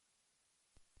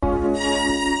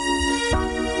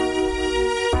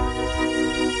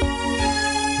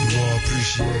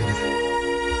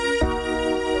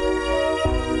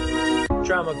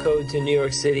Trauma Code to New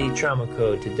York City, Trauma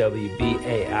Code to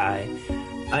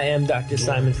WBAI. I am Dr.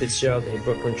 Simon Fitzgerald, a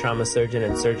Brooklyn trauma surgeon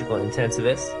and surgical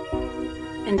intensivist.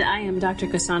 And I am Dr.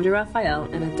 Cassandra Raphael,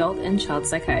 an adult and child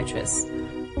psychiatrist.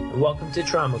 Welcome to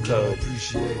Trauma Code.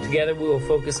 Together we will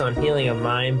focus on healing of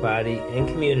mind, body, and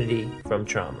community from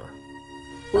trauma.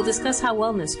 We'll discuss how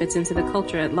wellness fits into the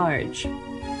culture at large.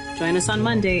 Join us on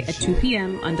Monday at 2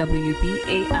 p.m. on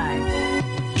WBAI.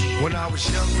 When I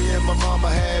was young, me and my mama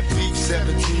had beef,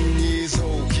 17 years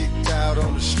old, kicked out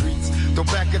on the streets. Though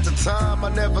back at the time, I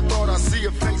never thought I'd see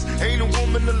her face. Ain't a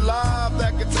woman alive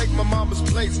that could take my mama's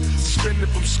place. Suspended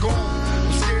from school,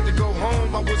 I'm scared to go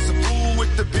home. I was a fool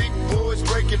with the big boys,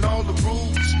 breaking all the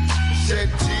rules.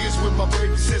 Shed tears with my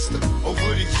baby sister.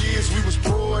 Over the years, we was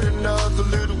poor than other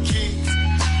little kids.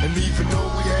 And even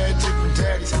though we had different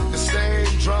daddies, the same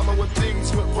drama when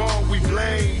things went wrong, we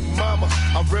blame mama.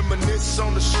 I reminisce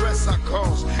on the stress I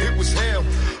caused. It was hell,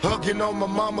 hugging on my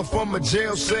mama from a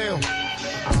jail cell.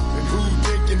 And who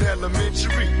thinking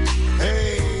elementary?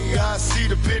 Hey, I see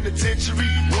the penitentiary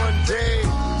one day.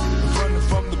 Running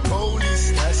from the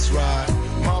police, that's right.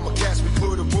 Mama catch me,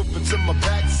 put a whooping to my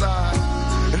backside.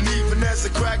 And even as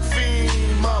a crack fiend,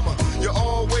 mama, you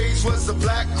always was a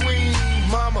black queen,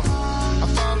 mama. I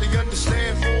finally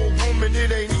understand for a woman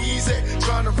it ain't easy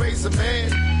trying to raise a man.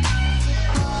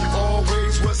 You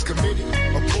always was committed,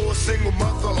 a poor single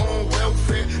mother on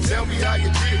welfare. Tell me how you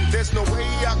did it, there's no way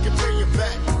I can pay you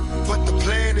back. But the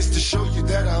plan is to show you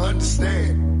that I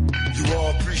understand. You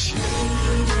all appreciate it.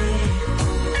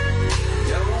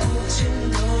 Don't you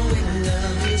know we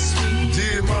love you, sweet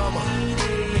dear mama.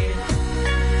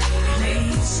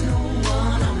 There's no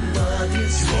one above you,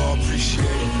 you all appreciate it.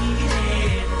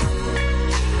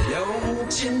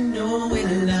 Don't you know we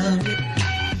love you?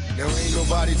 Now ain't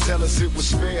nobody tell us it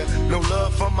was fair. No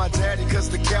love from my daddy cause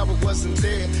the coward wasn't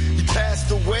there. He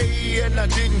passed away and I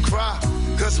didn't cry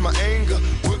cause my anger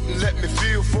wouldn't let me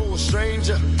feel for a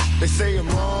stranger. They say I'm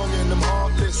wrong and I'm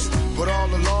heartless, but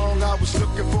all along I was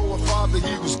looking for a father,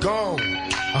 he was gone.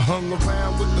 I hung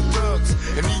around with the thugs,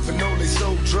 and even though they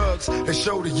sold drugs, they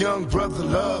showed a young brother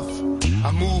love.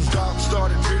 I moved out,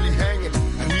 started really hanging.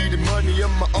 I needed money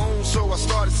of my own, so I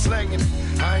started slanging.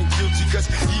 I ain't guilty, cause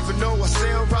even though I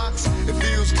sell rocks, it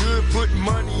feels good putting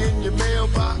money in your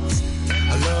mailbox.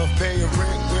 I love paying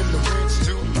rent when the rent's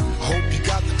due. I hope you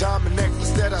got the diamond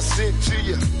necklace that I sent to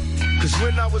you. Cause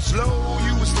when I was low,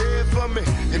 you was there for me.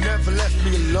 You never left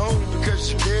me alone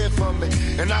because you cared for me.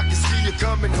 And I can see you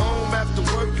coming home after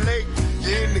work late.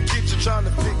 You're in the kitchen trying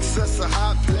to fix us a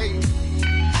hot plate.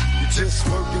 You're just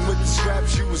working with the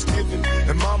scraps you was given.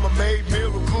 And mama made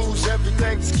miracles every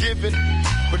Thanksgiving.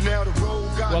 But now the road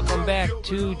got... Welcome back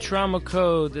to Trauma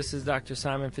Code. This is Dr.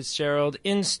 Simon Fitzgerald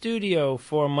in studio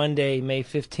for Monday, May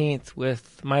 15th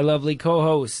with my lovely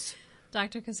co-host,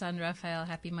 Dr. Cassandra Raphael.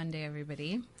 Happy Monday,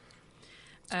 everybody.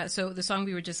 So the song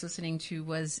we were just listening to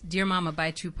was Dear Mama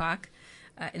by Tupac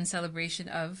in celebration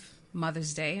of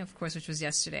Mother's Day, of course, which was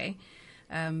yesterday.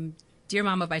 Dear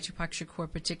Mama by Tupac Shakur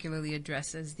particularly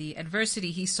addresses the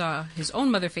adversity he saw his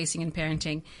own mother facing in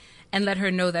parenting and let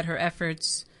her know that her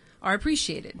efforts are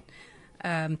appreciated.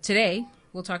 Today,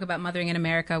 we'll talk about mothering in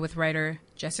America with writer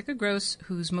Jessica Grose,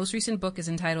 whose most recent book is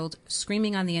entitled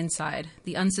Screaming on the Inside,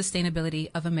 The Unsustainability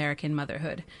of American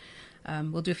Motherhood.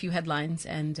 We'll do a few headlines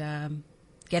and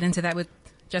get into that with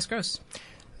Jess Grose.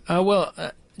 I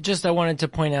wanted to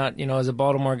point out, as a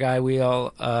Baltimore guy, we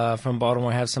all from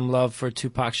Baltimore have some love for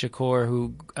Tupac Shakur,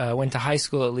 who went to high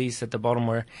school, at least, at the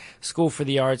Baltimore School for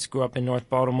the Arts, grew up in North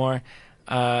Baltimore.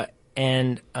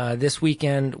 And this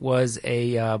weekend was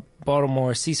a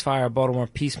Baltimore ceasefire, Baltimore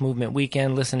peace movement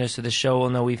weekend. Listeners to the show will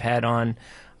know we've had on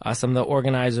some of the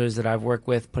organizers that I've worked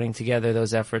with putting together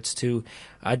those efforts to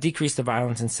decrease the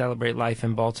violence and celebrate life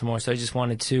in Baltimore. So I just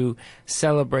wanted to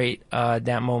celebrate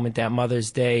that moment, that Mother's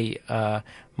Day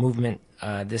movement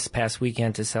this past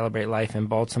weekend to celebrate life in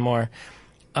Baltimore.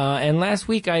 And last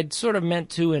week I'd sort of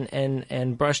meant to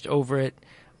and brushed over it,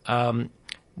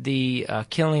 the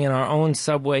killing in our own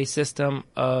subway system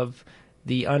of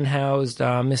the unhoused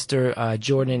Mr.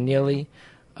 Jordan Neely.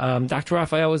 Dr.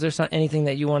 Raphael, was there anything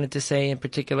that you wanted to say in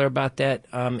particular about that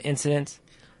incident?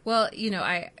 Well,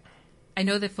 I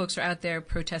know that folks are out there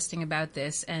protesting about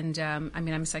this, and I'm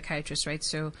a psychiatrist, right?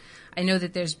 So I know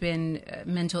that there's been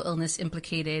mental illness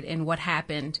implicated in what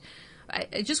happened.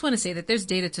 I just want to say that there's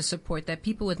data to support that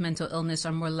people with mental illness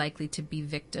are more likely to be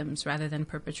victims rather than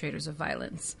perpetrators of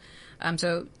violence.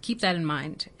 So keep that in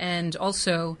mind. And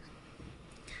also,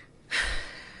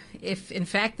 if in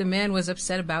fact the man was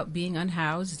upset about being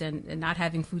unhoused and not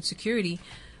having food security,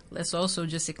 let's also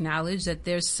just acknowledge that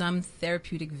there's some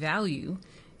therapeutic value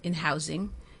in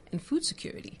housing and food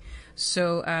security.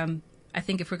 So I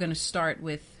think if we're going to start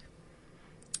with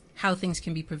how things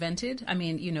can be prevented, I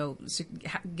mean,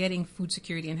 getting food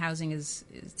security and housing it's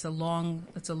a long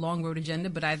road agenda.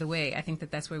 But either way, I think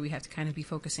that's where we have to kind of be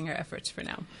focusing our efforts for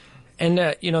now. And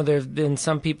there have been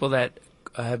some people that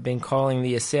have been calling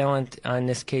the assailant, in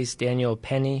this case Daniel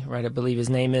Penny, right? I believe his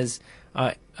name is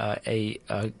a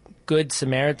good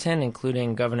Samaritan,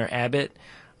 including Governor Abbott.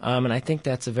 And I think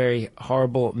that's a very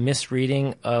horrible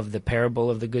misreading of the parable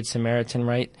of the Good Samaritan,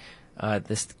 right?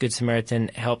 This Good Samaritan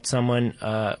helped someone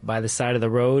by the side of the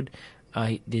road.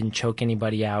 He didn't choke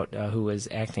anybody out who was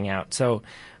acting out. So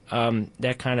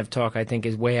that kind of talk, I think,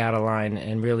 is way out of line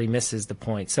and really misses the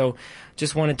point. So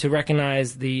just wanted to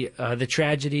recognize the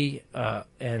tragedy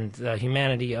and the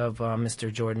humanity of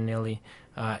Mr. Jordan Neely.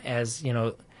 As you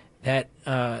know,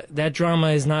 that drama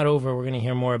is not over. We're going to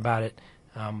hear more about it,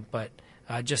 but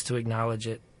just to acknowledge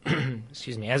it,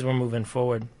 excuse me, as we're moving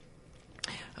forward.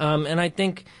 And I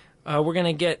think we're going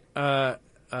to get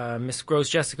Miss Grose,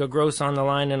 Jessica Grose, on the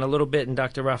line in a little bit, and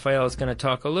Dr. Raphael is going to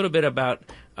talk a little bit about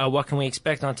what can we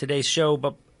expect on today's show.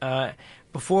 But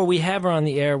before we have her on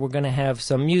the air, we're going to have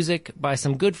some music by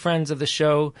some good friends of the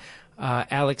show,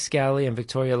 Alex Scally and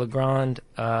Victoria Legrand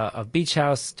of Beach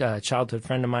House, childhood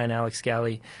friend of mine, Alex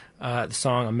Scally, the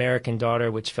song American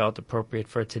Daughter, which felt appropriate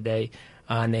for today.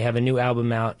 And they have a new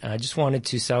album out. I just wanted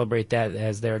to celebrate that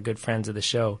as they're good friends of the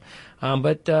show.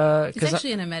 But it's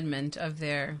actually an amendment of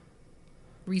their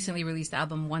recently released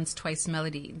album, Once Twice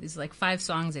Melody. There's like 5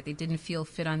 songs that they didn't feel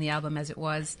fit on the album as it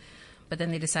was, but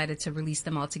then they decided to release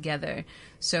them all together.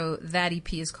 So that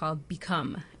EP is called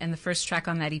Become, and the first track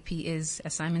on that EP is,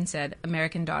 as Simon said,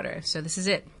 American Daughter. So this is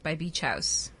it by Beach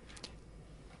House.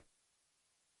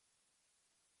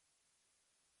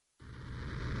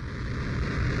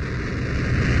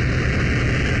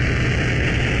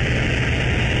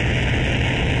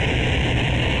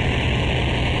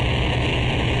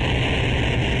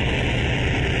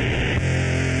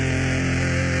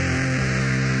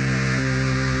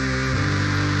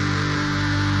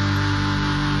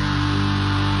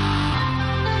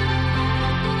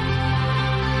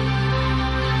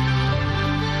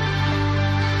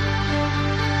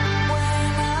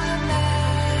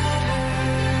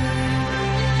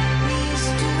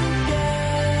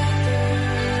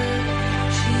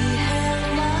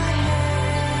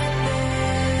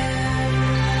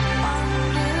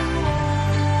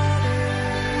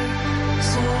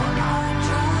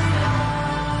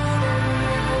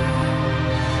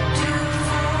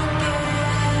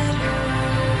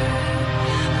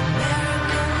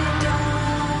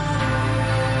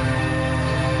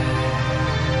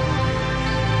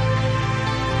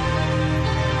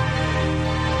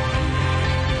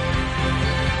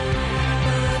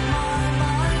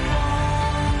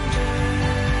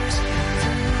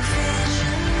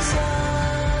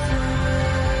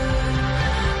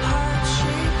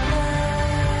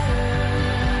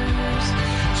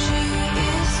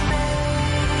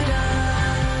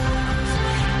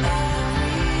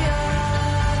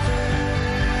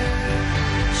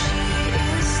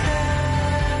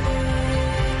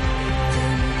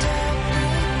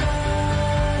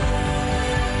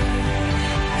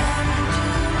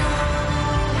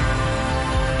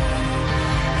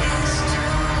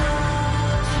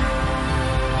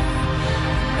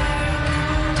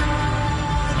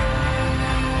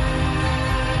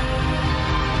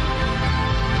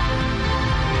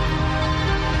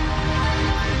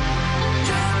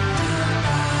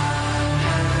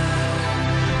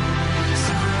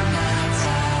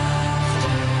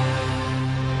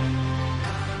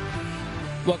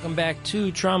 Welcome back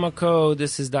to Trauma Code.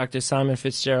 This is Dr. Simon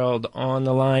Fitzgerald on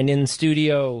the line in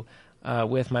studio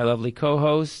with my lovely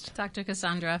co-host, Dr.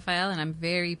 Cassandra Raphael, and I'm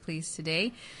very pleased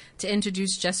today to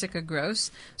introduce Jessica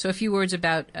Grose. So a few words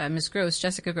about Ms. Grose.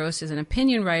 Jessica Grose is an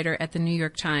opinion writer at the New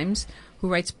York Times who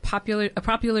writes a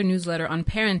popular newsletter on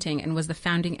parenting and was the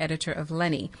founding editor of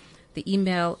Lenny, the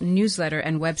email newsletter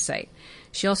and website.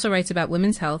 She also writes about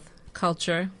women's health,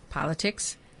 culture,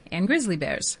 politics, and grizzly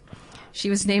bears. She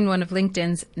was named one of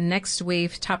LinkedIn's Next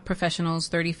Wave Top Professionals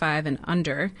 35 and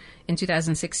Under in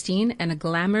 2016 and a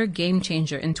Glamour Game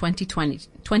Changer in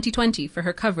 2020 for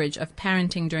her coverage of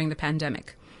parenting during the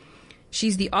pandemic.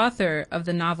 She's the author of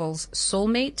the novels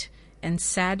Soulmate and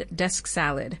Sad Desk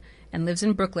Salad and lives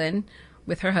in Brooklyn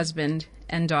with her husband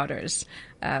and daughters.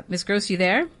 Ms. Grose, you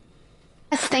there?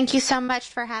 Yes, thank you so much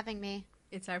for having me.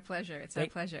 It's our pleasure. It's our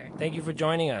pleasure. Thank you for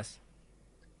joining us.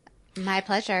 My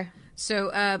pleasure.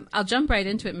 So I'll jump right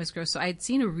into it, Ms. Grose. So I'd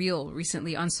seen a reel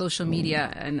recently on social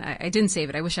media, and I didn't save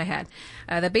it. I wish I had.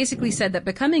 That basically said that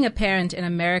becoming a parent in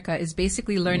America is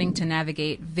basically learning to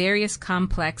navigate various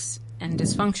complex and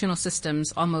dysfunctional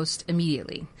systems almost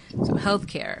immediately. So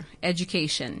healthcare,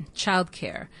 education,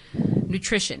 childcare,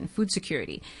 nutrition, food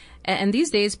security. And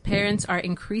these days, parents are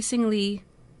increasingly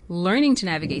learning to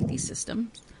navigate these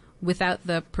systems without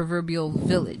the proverbial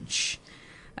village.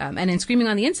 And in Screaming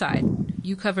on the Inside,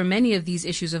 you cover many of these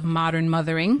issues of modern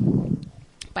mothering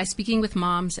by speaking with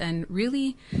moms and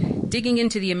really digging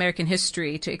into the American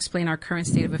history to explain our current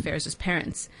state of affairs as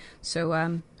parents. So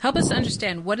help us to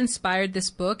understand what inspired this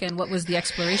book and what was the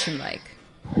exploration like.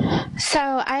 So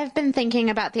I've been thinking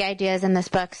about the ideas in this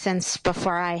book since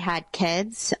before I had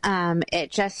kids.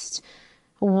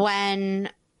 When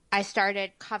I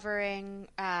started covering,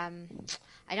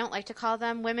 I don't like to call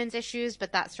them women's issues,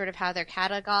 but that's sort of how they're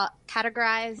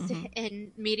categorized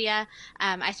in media.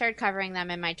 I started covering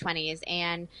them in my 20s,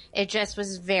 and it just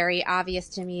was very obvious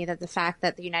to me that the fact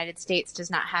that the United States does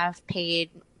not have paid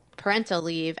parental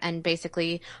leave, and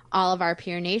basically all of our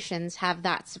peer nations have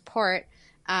that support,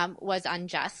 was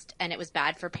unjust, and it was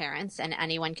bad for parents. And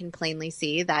anyone can plainly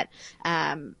see that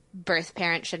birth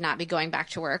parents should not be going back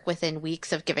to work within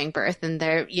weeks of giving birth. And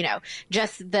they're,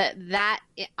 just that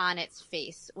on its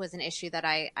face was an issue that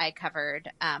I covered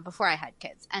before I had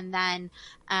kids. And then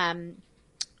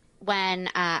when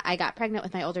I got pregnant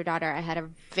with my older daughter, I had a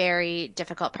very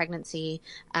difficult pregnancy.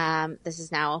 This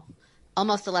is now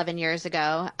almost 11 years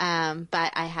ago.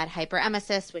 But I had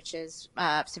hyperemesis, which is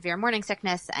severe morning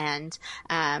sickness. And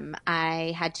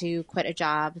I had to quit a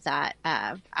job that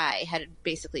I had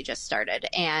basically just started.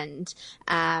 And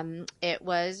it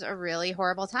was a really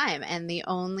horrible time. And the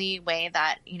only way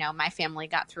that, my family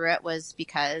got through it was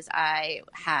because I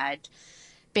had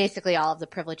basically all of the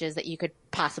privileges that you could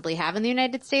possibly have in the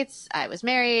United States. I was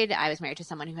married to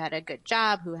someone who had a good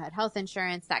job, who had health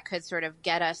insurance that could sort of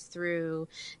get us through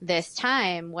this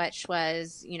time, which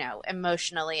was,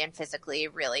 emotionally and physically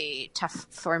really tough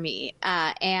for me.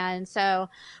 And so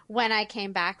when I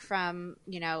came back from,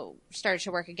 started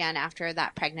to work again after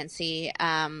that pregnancy,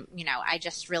 I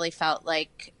just really felt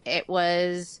like it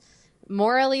was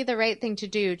morally the right thing to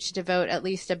do to devote at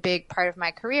least a big part of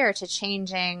my career to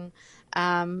changing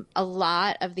a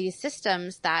lot of these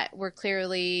systems that were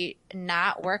clearly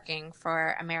not working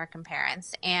for American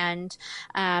parents. And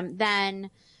then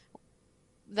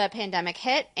the pandemic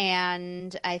hit,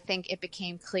 and I think it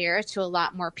became clear to a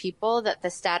lot more people that the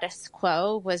status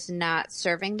quo was not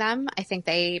serving them. I think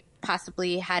they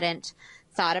possibly hadn't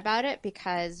thought about it,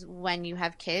 because when you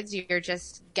have kids, you're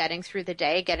just getting through the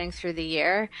day, getting through the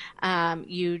year.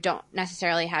 You don't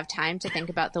necessarily have time to think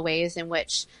about the ways in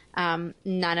which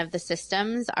none of the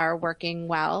systems are working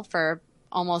well for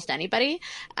almost anybody.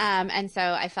 And so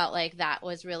I felt like that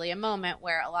was really a moment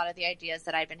where a lot of the ideas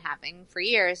that I'd been having for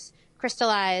years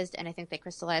crystallized, and I think they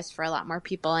crystallized for a lot more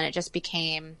people, and it just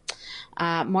became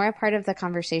more a part of the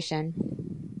conversation.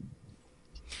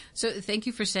 So thank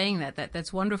you for saying that.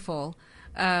 That's wonderful.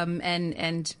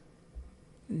 And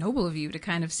noble of you to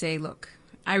kind of say, look,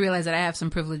 I realize that I have some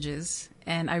privileges,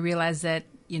 and I realize that,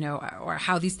 or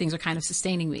how these things are kind of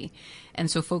sustaining me.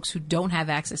 And so folks who don't have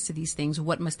access to these things,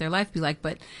 what must their life be like?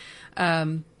 But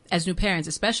as new parents,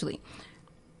 especially,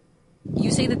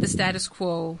 you say that the status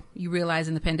quo, you realize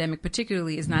in the pandemic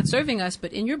particularly, is not serving us.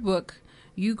 But in your book,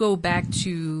 you go back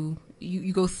to,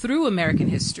 you go through American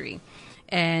history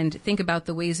and think about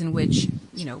the ways in which,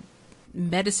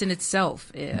 medicine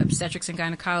itself, obstetrics and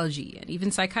gynecology, and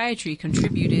even psychiatry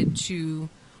contributed to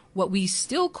what we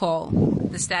still call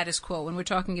the status quo. When we're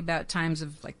talking about times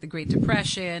of like the Great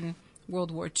Depression,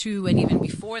 World War II, and even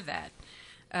before that,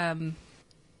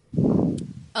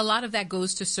 a lot of that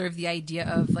goes to serve the idea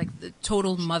of like the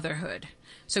total motherhood.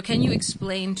 So can you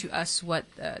explain to us what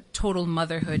total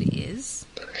motherhood is?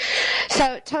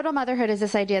 So total motherhood is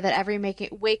this idea that every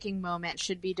waking moment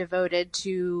should be devoted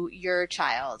to your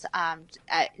child,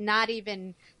 not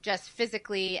even just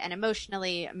physically and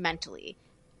emotionally, mentally.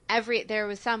 There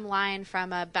was some line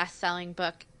from a best-selling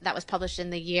book that was published in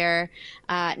the year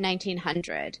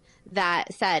 1900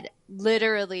 that said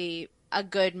literally a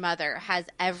good mother has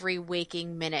every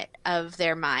waking minute of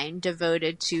their mind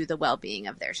devoted to the well-being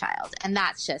of their child. And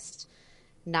that's just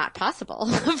not possible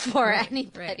for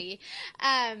anybody.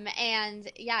 Right.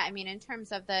 And yeah, in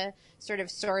terms of the sort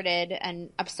of sordid and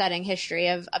upsetting history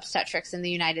of obstetrics in the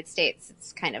United States,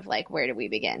 it's kind of like, where do we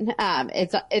begin?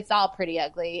 It's all pretty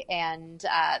ugly. And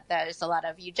there's a lot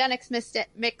of eugenics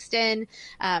mixed in,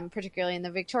 particularly in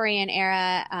the Victorian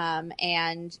era.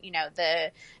 And,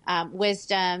 the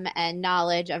wisdom and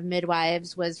knowledge of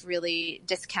midwives was really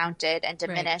discounted and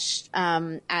diminished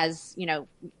as,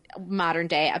 modern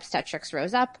day obstetrics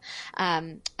rose up.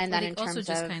 And then in terms also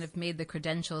just kind of made the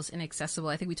credentials inaccessible.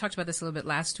 I think we talked about this a little bit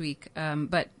last week,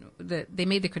 but they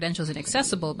made the credentials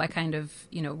inaccessible by kind of,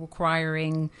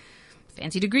 requiring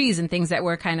fancy degrees and things that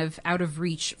were kind of out of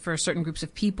reach for certain groups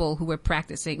of people who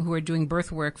were doing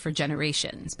birth work for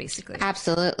generations, basically.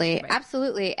 Absolutely. Right.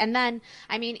 Absolutely. And then,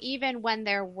 even when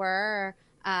there were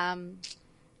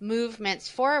movements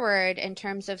forward in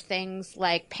terms of things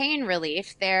like pain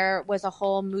relief, there was a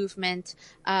whole movement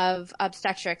of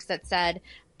obstetrics that said,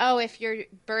 oh, if you're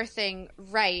birthing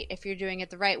right, if you're doing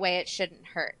it the right way, it shouldn't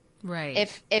hurt. Right.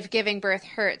 If giving birth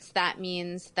hurts, that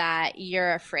means that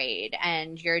you're afraid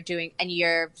and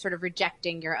you're sort of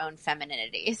rejecting your own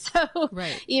femininity. So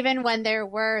even when there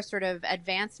were sort of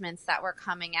advancements that were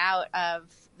coming out of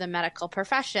the medical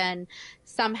profession,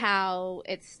 somehow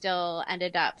it still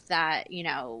ended up that,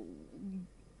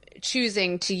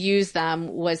 choosing to use them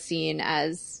was seen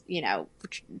as,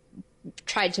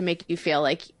 tried to make you feel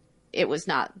like it was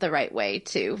not the right way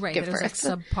to give birth. It was like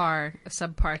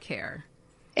subpar care.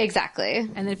 Exactly.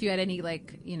 And then if you had any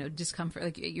discomfort,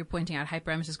 like you're pointing out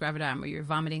hyperemesis gravidarum, or you're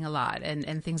vomiting a lot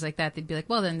and things like that, they'd be like,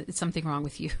 well, then it's something wrong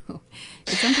with you.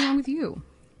 It's something wrong with you.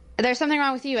 There's something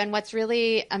wrong with you. And what's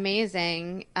really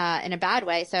amazing in a bad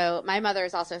way. So my mother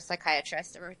is also a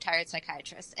psychiatrist, a retired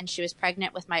psychiatrist, and she was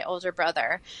pregnant with my older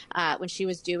brother when she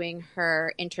was doing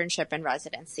her internship and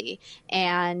residency.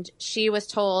 And she was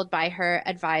told by her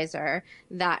advisor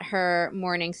that her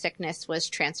morning sickness was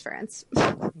transference.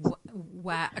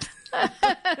 Wow.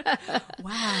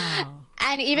 Wow.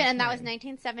 And that was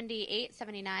 1978,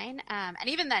 79. And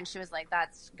even then she was like,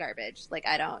 that's garbage. Like,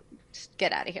 I don't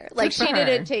get out of here. Like, she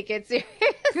didn't take it seriously.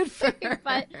 Good for her.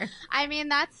 But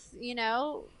that's,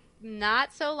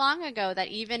 not so long ago that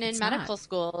even in medical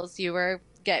schools you were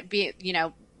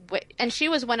and she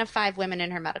was one of 5 women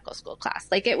in her medical school class.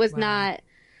 Like, it was not,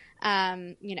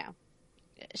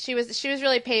 she was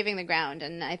really paving the ground.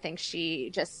 And I think she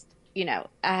just, I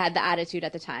had the attitude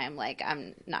at the time, like,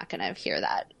 I'm not going to hear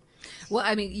that. Well,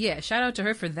 shout out to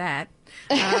her for that.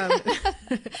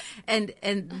 And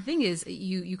the thing is,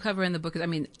 you cover in the book,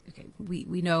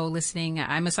 we know listening,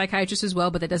 I'm a psychiatrist as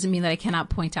well, but that doesn't mean that I cannot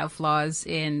point out flaws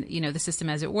in, the system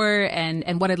as it were,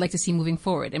 and what I'd like to see moving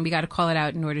forward. And we got to call it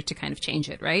out in order to kind of change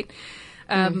it, right?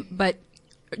 But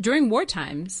during war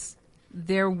times,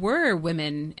 there were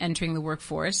women entering the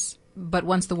workforce. But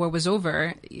once the war was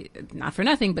over, not for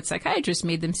nothing, but psychiatrists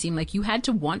made them seem like you had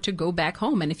to want to go back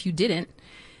home. And if you didn't,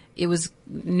 it was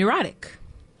neurotic.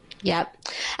 Yep.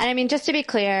 And just to be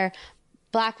clear,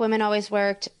 Black women always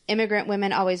worked. Immigrant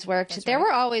women always worked. There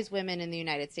were always women in the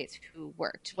United States who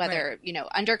worked, whether,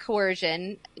 under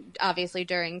coercion, obviously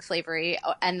during slavery,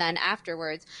 and then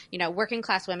afterwards, working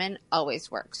class women always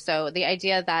worked. So the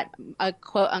idea that a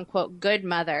quote unquote good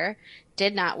mother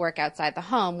did not work outside the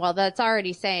home, well, that's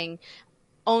already saying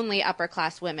only upper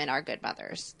class women are good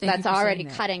mothers. That's already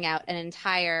cutting out an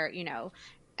entire,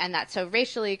 and that's so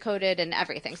racially coded and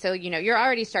everything. So, you're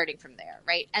already starting from there,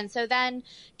 right? And so then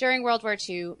during World War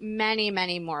II, many,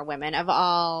 many more women of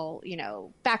all,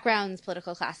 backgrounds,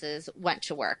 political classes went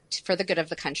to work for the good of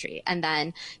the country. And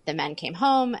then the men came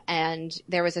home, and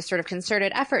there was a sort of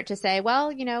concerted effort to say,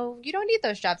 well, you don't need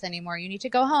those jobs anymore. You need to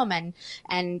go home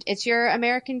and it's your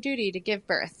American duty to give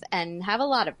birth and have a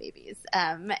lot of babies.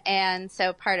 And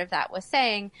so part of that was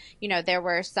saying, there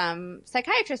were some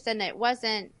psychiatrists, and it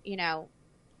wasn't,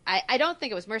 I don't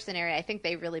think it was mercenary. I think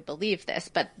they really believed this,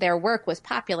 but their work was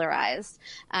popularized.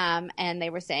 And they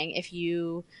were saying if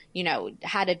you,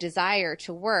 had a desire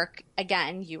to work,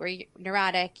 again, you were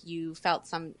neurotic, you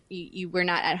felt you were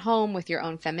not at home with your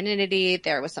own femininity,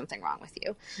 there was something wrong with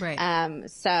you. Right.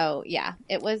 So yeah,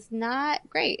 it was not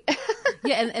great.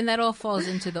 Yeah. And that all falls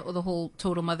into the whole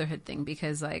total motherhood thing,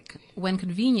 because like when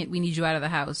convenient, we need you out of the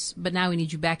house, but now we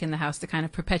need you back in the house to kind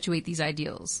of perpetuate these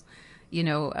ideals.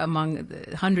 Among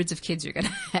the hundreds of kids you're going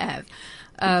to have.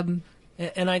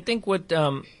 And I think what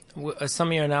some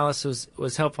of your analysis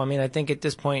was helpful. I think at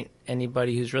this point,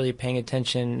 anybody who's really paying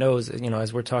attention knows,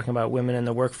 as we're talking about women in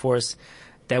the workforce,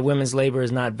 that women's labor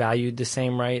is not valued the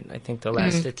same, right? I think the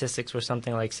last statistics were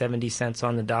something like 70 cents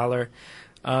on the dollar.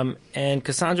 And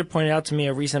Cassandra pointed out to me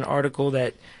a recent article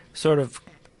that sort of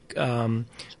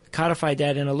codified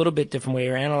that in a little bit different way,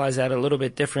 or analyzed that a little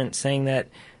bit different, saying that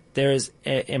there's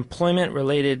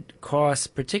employment-related costs,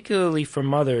 particularly for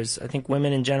mothers, I think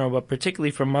women in general, but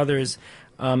particularly for mothers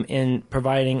in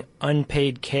providing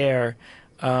unpaid care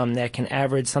that can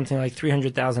average something like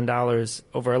 $300,000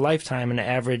 over a lifetime in an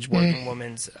average working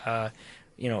woman's,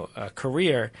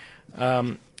 career.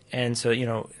 And so,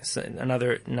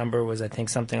 another number was, I think,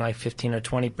 something like 15 or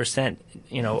 20%,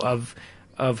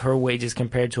 of her wages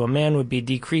compared to a man would be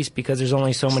decreased because there's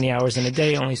only so many hours in a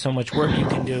day, only so much work you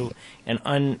can do,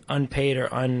 and unpaid or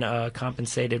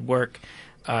uncompensated work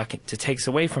takes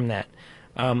away from that.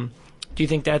 Do you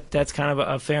think that's kind of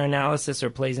a fair analysis, or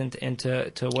plays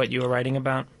into what you were writing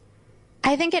about?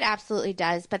 I think it absolutely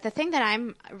does. But the thing that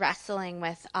I'm wrestling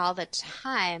with all the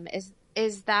time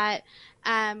is that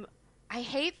I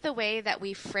hate the way that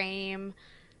we frame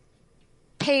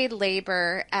paid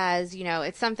labor as,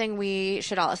 it's something we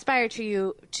should all aspire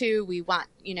to. We want,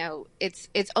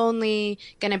 it's only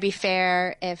going to be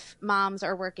fair if moms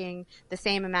are working the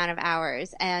same amount of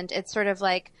hours. And it's sort of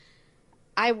like,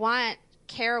 I want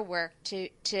care work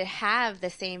to have the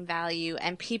same value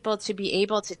and people to be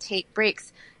able to take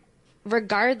breaks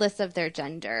regardless of their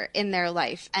gender in their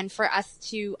life. And for us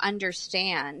to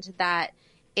understand that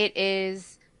it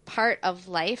is part of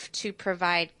life to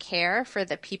provide care for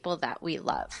the people that we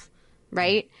love,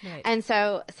 right? And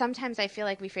so sometimes I feel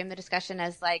like we frame the discussion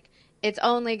as like, it's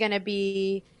only going to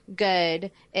be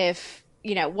good if,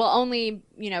 we'll only,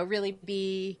 really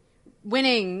be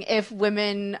winning if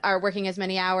women are working as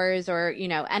many hours, or,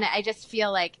 and I just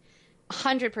feel like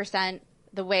 100%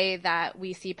 the way that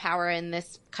we see power in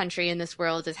this country, in this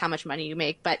world, is how much money you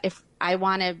make. But if I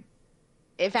want to,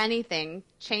 if anything,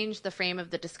 change the frame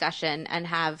of the discussion and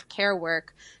have care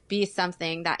work be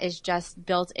something that is just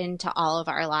built into all of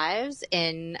our lives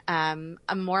in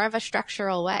a more of a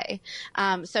structural way.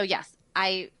 So yes,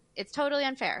 it's totally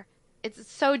unfair.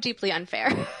 It's so deeply unfair.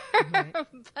 Right.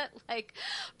 But like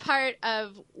part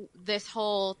of this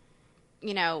whole,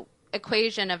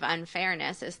 equation of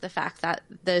unfairness is the fact that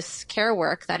this care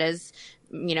work that is,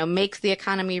 makes the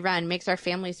economy run, makes our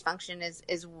families function,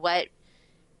 is what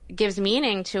gives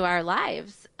meaning to our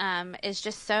lives, is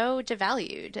just so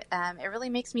devalued. It really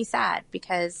makes me sad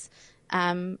because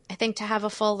I think to have a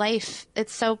full life,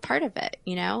 it's so part of it,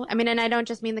 and I don't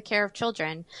just mean the care of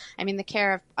children. I mean the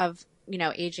care of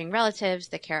aging relatives,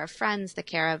 the care of friends, the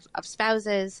care of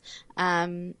spouses,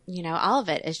 all of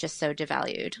it is just so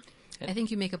devalued. I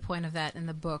think you make a point of that in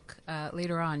the book.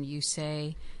 Later on, you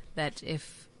say that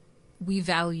if we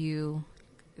value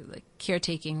like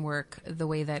caretaking work the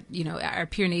way that our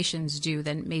peer nations do,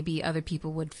 then maybe other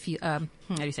people would feel. How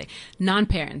do you say?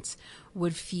 Non-parents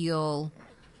would feel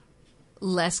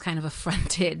less kind of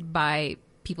affronted by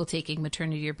people taking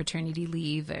maternity or paternity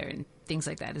leave and things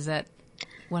like that. Is that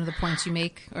one of the points you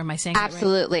make, or am I saying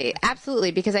absolutely, that right?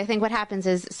 Absolutely, because I think what happens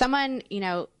is someone,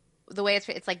 the way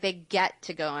it's like they get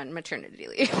to go on maternity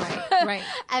leave, right,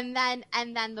 and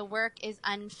then the work is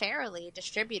unfairly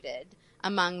distributed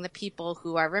among the people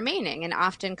who are remaining, and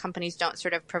often companies don't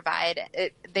sort of provide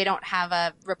it, they don't have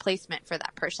a replacement for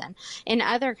that person. In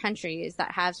other countries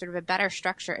that have sort of a better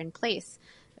structure in place,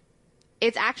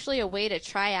 it's actually a way to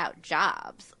try out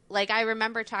jobs. Like I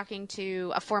remember talking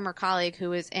to a former colleague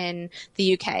who was in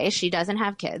the UK. She doesn't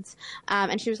have kids,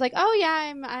 and she was like, "Oh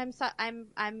yeah,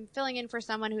 I'm filling in for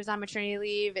someone who's on maternity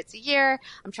leave. It's a year.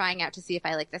 I'm trying out to see if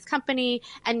I like this company."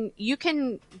 And you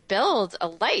can build a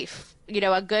life,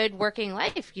 a good working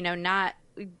life. Not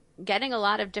getting a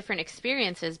lot of different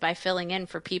experiences by filling in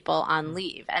for people on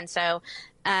leave, and so.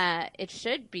 It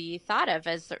should be thought of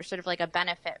as sort of like a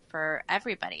benefit for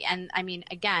everybody. And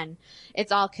again,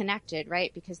 it's all connected,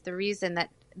 right? Because the reason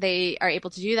that they are able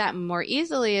to do that more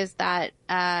easily is that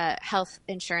health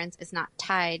insurance is not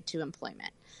tied to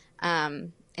employment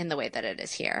in the way that it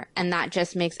is here. And that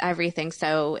just makes everything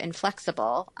so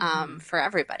inflexible for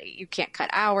everybody. You can't cut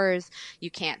hours.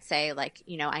 You can't say like,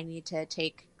 I need to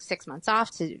take 6 months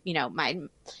off to,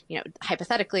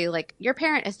 hypothetically, like your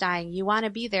parent is dying. You want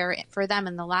to be there for them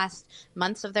in the last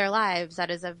months of their lives. That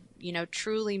is a,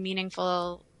 truly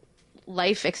meaningful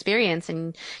life experience,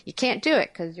 and you can't do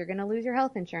it because you're going to lose your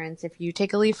health insurance if you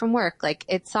take a leave from work. Like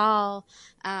it's all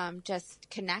just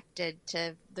connected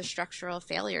to the structural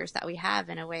failures that we have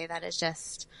in a way that is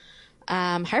just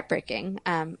heartbreaking.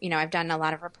 I've done a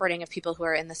lot of reporting of people who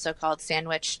are in the so-called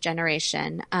sandwich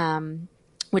generation,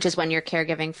 which is when you're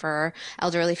caregiving for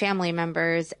elderly family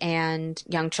members and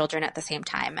young children at the same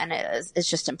time. And it's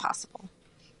just impossible.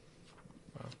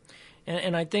 Wow.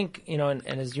 And I think, and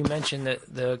as you mentioned,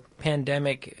 the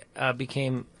pandemic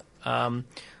became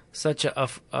such a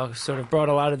sort of brought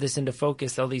a lot of this into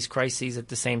focus, all these crises at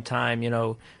the same time,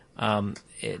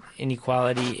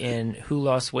 inequality in who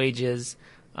lost wages,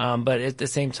 but at the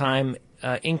same time,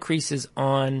 increases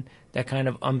on that kind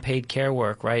of unpaid care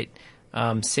work, right?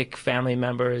 Sick family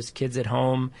members, kids at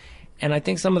home. And I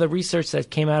think some of the research that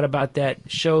came out about that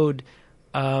showed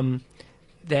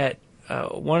that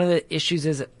one of the issues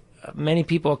is many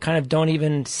people kind of don't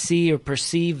even see or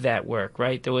perceive that work,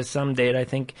 right? There was some data, I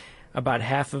think, about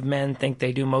half of men think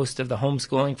they do most of the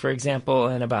homeschooling, for example,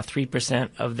 and about 3%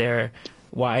 of their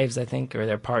wives, I think, or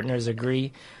their partners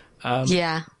agree.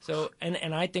 Yeah. So,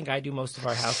 and I think I do most of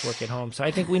our housework at home. So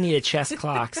I think we need a chess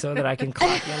clock so that I can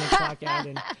clock in and clock out.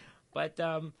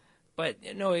 But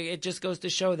no, it just goes to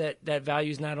show that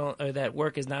values that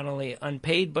work is not only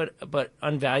unpaid but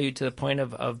unvalued to the point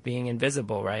of being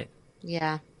invisible, right?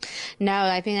 Yeah. No,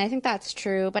 I think that's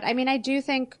true. But I mean, I do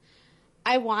think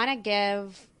I want to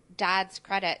give dads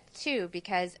credit too,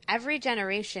 because every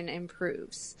generation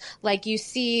improves. Like, you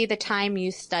see the time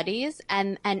use studies,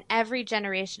 and every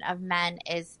generation of men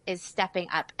is stepping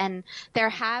up. And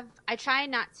I try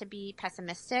not to be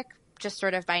pessimistic, just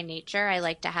sort of by nature. I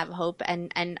like to have hope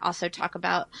and also talk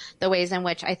about the ways in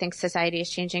which I think society is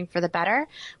changing for the better.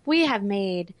 We have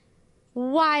made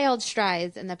wild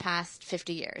strides in the past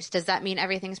 50 years. Does that mean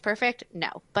everything's perfect?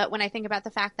 No. But when I think about the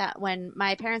fact that when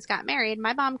my parents got married,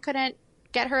 my mom couldn't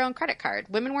get her own credit card.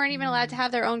 Women weren't even allowed to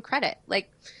have their own credit. Like,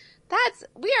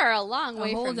 we are a long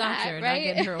way from that, right? Not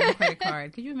getting her own credit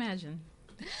card. Could you imagine?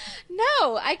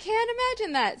 No, I can't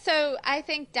imagine that. So I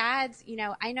think dads,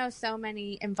 I know so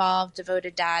many involved,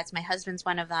 devoted dads. My husband's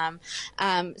one of them.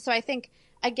 So I think,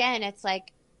 again, it's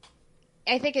like,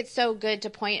 I think it's so good to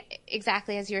point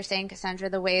exactly as you were saying, Cassandra,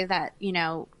 the way that,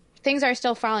 things are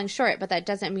still falling short, but that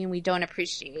doesn't mean we don't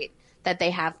appreciate that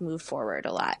they have moved forward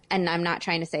a lot. And I'm not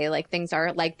trying to say like things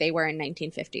are like they were in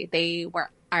 1950. They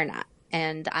are not.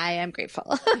 And I am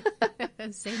grateful.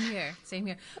 Same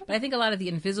here. But I think a lot of the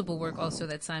invisible work also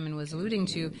that Simon was alluding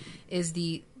to is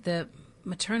the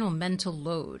maternal mental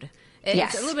load.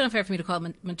 Yes. It's a little bit unfair for me to call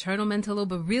it maternal mental load,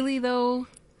 but really though,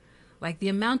 like the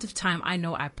amount of time I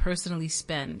know I personally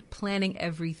spend planning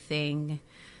everything,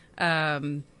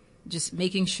 just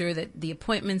making sure that the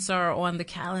appointments are on the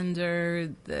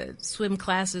calendar, the swim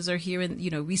classes are here and,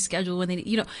 reschedule when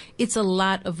they, it's a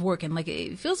lot of work. And like,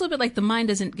 it feels a little bit like the mind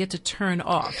doesn't get to turn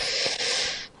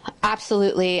off.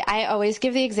 Absolutely. I always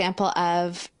give the example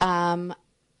of,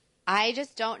 I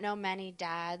just don't know many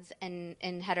dads in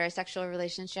heterosexual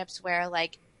relationships where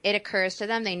like it occurs to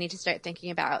them they need to start thinking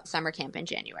about summer camp in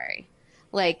January.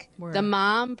 Like, Word. The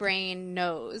mom brain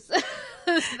knows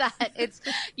that it's,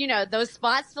 those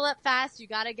spots fill up fast. You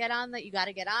got to get on that. You got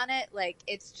to get on it. Like,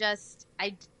 it's just,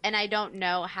 I don't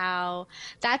know how.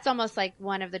 That's almost like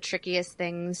one of the trickiest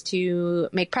things to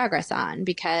make progress on,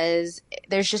 because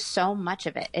there's just so much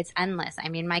of it. It's endless. I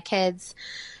mean, my kids,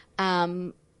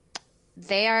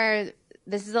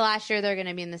 this is the last year they're going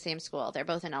to be in the same school. They're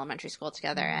both in elementary school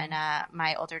together. And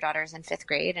my older daughter's in 5th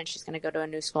grade, and she's going to go to a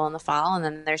new school in the fall. And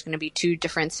then there's going to be 2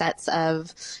 different sets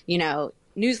of,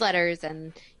 newsletters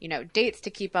and, dates to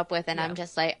keep up with. And yeah. I'm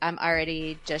just like, I'm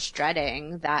already just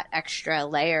dreading that extra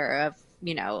layer of,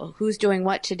 who's doing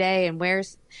what today and where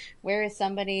is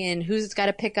somebody and who's got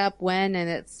to pick up when. And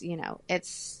it's,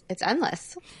 it's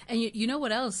endless. And you know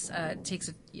what else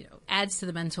adds to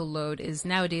the mental load is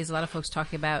nowadays a lot of folks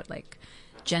talking about like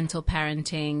gentle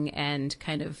parenting and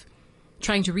kind of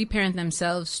trying to reparent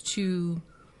themselves to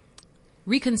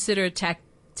reconsider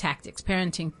tactics,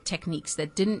 parenting techniques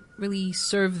that didn't really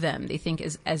serve them, they think,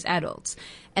 as adults.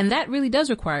 And that really does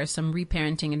require some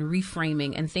reparenting and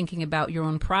reframing and thinking about your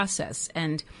own process.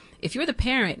 And if you're the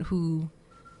parent who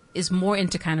is more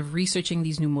into kind of researching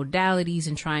these new modalities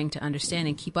and trying to understand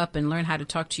and keep up and learn how to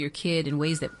talk to your kid in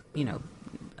ways that,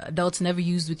 adults never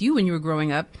used with you when you were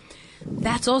growing up,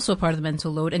 that's also a part of the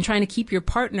mental load. And trying to keep your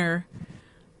partner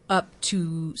up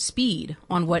to speed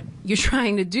on what you're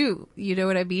trying to do. You know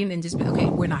what I mean? And just be, okay,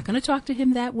 we're not going to talk to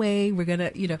him that way. We're going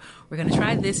to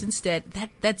try this instead.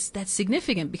 That's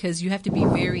significant because you have to be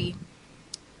very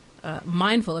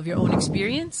mindful of your own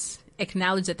experience,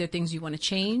 acknowledge that there are things you want to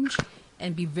change,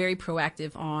 and be very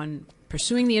proactive on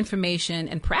pursuing the information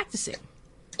and practicing.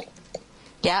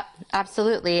 Yep,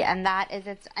 absolutely. And that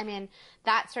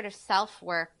sort of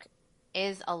self-work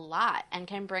is a lot and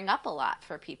can bring up a lot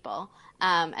for people.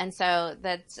 And so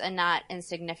that's a not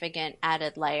insignificant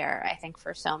added layer, I think,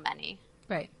 for so many.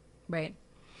 Right.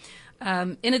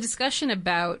 In a discussion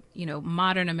about,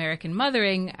 modern American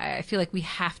mothering, I feel like we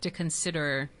have to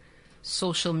consider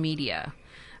social media.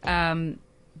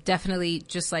 Definitely,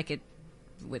 just like it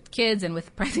with kids and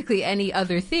with practically any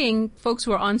other thing, folks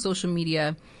who are on social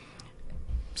media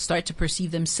start to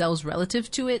perceive themselves relative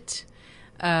to it.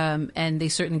 And they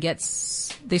certainly get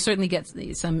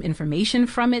some information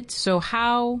from it. So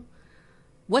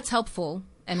what's helpful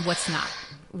and what's not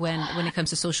when it comes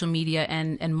to social media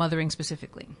and mothering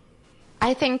specifically?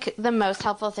 I think the most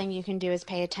helpful thing you can do is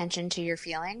pay attention to your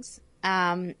feelings.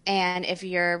 And if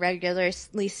you're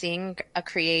regularly seeing a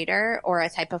creator or a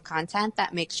type of content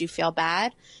that makes you feel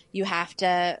bad, you have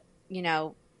to,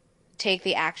 take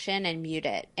the action and mute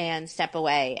it and step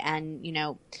away. And,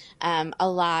 a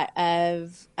lot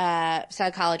of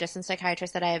psychologists and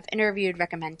psychiatrists that I have interviewed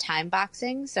recommend time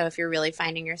boxing. So if you're really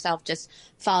finding yourself just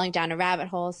falling down a rabbit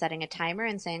hole, setting a timer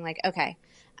and saying like, okay,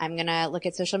 I'm going to look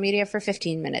at social media for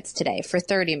 15 minutes today, for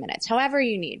 30 minutes, however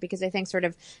you need, because I think sort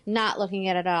of not looking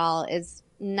at it at all is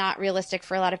not realistic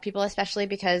for a lot of people, especially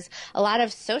because a lot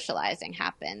of socializing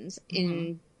happens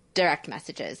in direct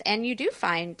messages, and you do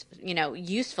find,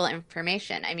 useful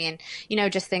information. I mean,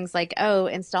 just things like,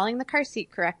 installing the car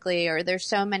seat correctly, or there's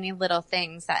so many little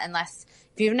things that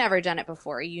if you've never done it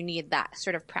before, you need that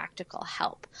sort of practical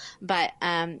help. But,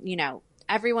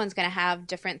 everyone's going to have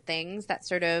different things that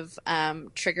sort of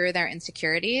trigger their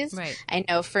insecurities. Right. I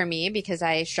know for me, because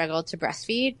I struggled to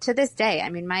breastfeed to this day. I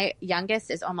mean, my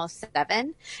youngest is almost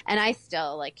 7, and I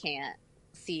still can't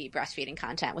see breastfeeding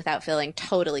content without feeling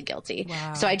totally guilty.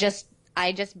 Wow. So I just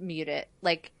mute it.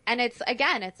 And it's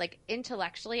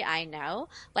intellectually, I know,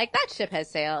 that ship has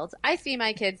sailed. I see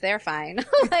my kids, they're fine.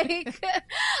 I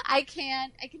can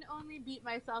only beat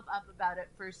myself up about it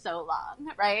for so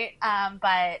long. Right.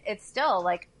 But it still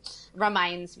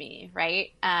reminds me,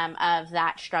 right. Of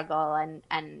that struggle and,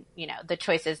 the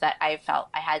choices that I felt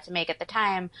I had to make at the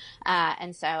time.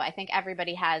 And so I think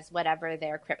everybody has whatever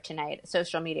their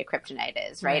social media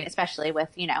kryptonite is, right? Especially with,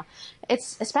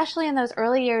 it's especially in those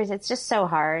early years, it's just so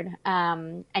hard.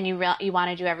 And you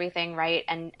want to do everything right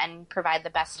and provide the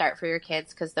best start for your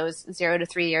kids, because those 0 to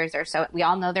 3 years are we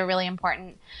all know they're really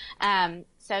important.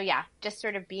 So yeah, just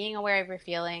sort of being aware of your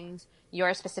feelings,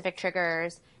 your specific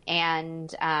triggers,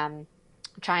 and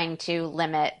trying to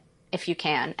limit if you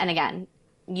can. And again,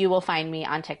 you will find me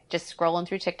on just scrolling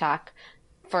through TikTok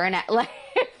for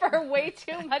for way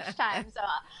too much time. So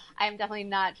I'm definitely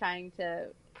not trying to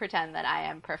pretend that I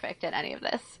am perfect at any of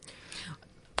this.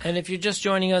 And if you're just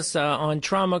joining us on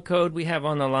Trauma Code, we have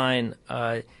on the line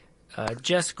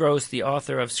Jess Grose, the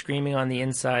author of Screaming on the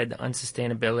Inside, The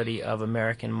Unsustainability of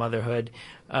American Motherhood.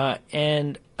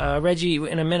 And Reggie,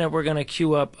 in a minute, we're going to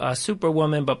queue up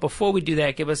Superwoman. But before we do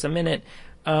that, give us a minute.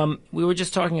 We were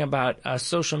just talking about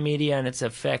social media and its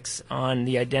effects on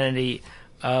the identity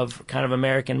of kind of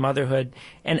American motherhood.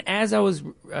 And as I was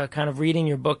kind of reading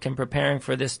your book and preparing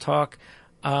for this talk,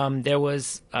 there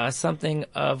was something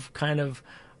of kind of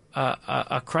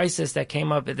a crisis that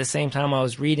came up at the same time I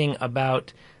was reading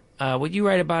about what you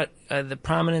write about the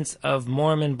prominence of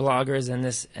Mormon bloggers and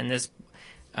this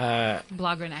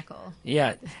Blogger Neckle.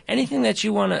 Yeah. Anything that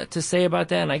you want to say about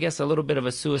that? And I guess a little bit of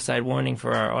a suicide warning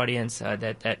for our audience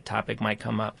that topic might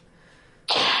come up.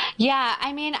 Yeah,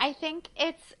 I mean, I think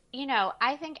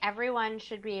I think everyone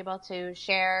should be able to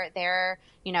share their,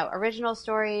 original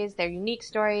stories, their unique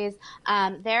stories.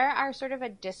 There are sort of a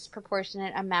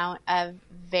disproportionate amount of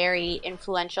very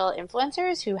influential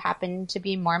influencers who happen to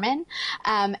be Mormon.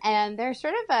 And there's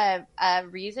sort of a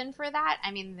reason for that.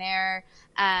 I mean, their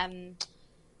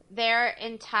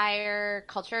entire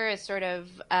culture is sort of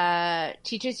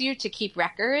teaches you to keep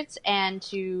records and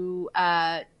to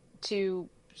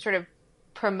sort of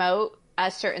promote a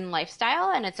certain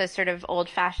lifestyle, and it's a sort of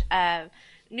old-fashioned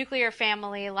nuclear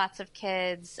family, lots of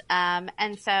kids,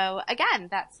 and so again,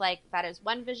 that is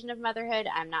one vision of motherhood.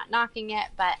 I'm not knocking it,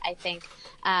 but I think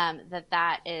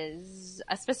that is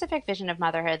a specific vision of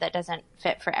motherhood that doesn't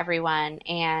fit for everyone.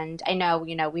 And I know,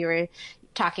 we were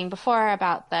talking before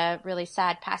about the really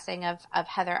sad passing of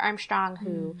Heather Armstrong,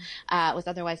 who was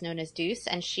otherwise known as Deuce,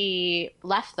 and she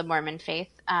left the Mormon faith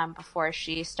before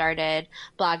she started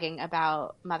blogging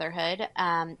about motherhood.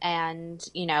 And,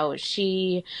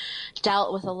 she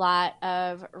dealt with a lot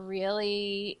of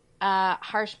really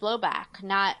harsh blowback,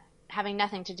 not having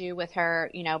nothing to do with her,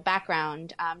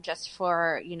 background, just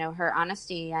for, her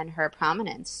honesty and her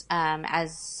prominence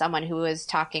as someone who was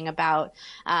talking about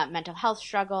mental health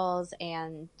struggles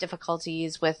and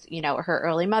difficulties with, her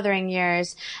early mothering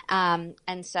years. And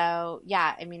so,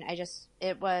 yeah, I mean,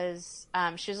 she was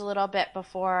a little bit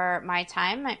before my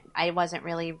time. I wasn't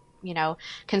really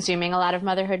consuming a lot of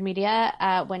motherhood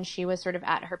media when she was sort of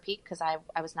at her peak, because I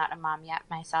was not a mom yet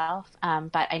myself.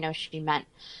 But I know she meant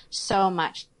so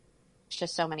much to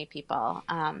so many people.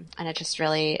 And it's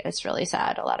really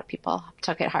sad. A lot of people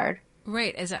took it hard.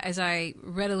 Right. As I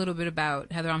read a little bit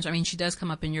about Heather Armstrong, I mean, she does come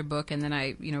up in your book, and then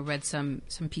I, read some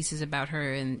pieces about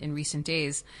her in recent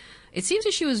days. It seems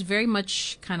that she was very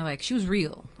much kind of she was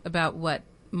real about what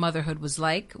motherhood was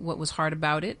like, what was hard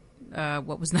about it,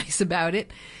 what was nice about it,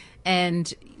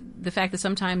 and the fact that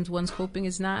sometimes one's coping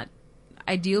is not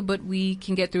ideal, but we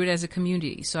can get through it as a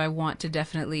community. So I want to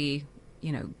definitely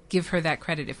give her that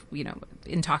credit if,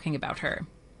 in talking about her.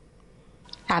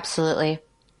 Absolutely.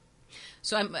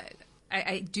 So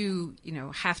I do,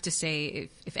 have to say,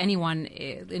 if anyone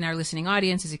in our listening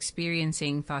audience is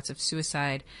experiencing thoughts of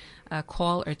suicide,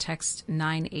 call or text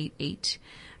 988.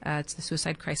 It's the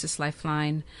Suicide Crisis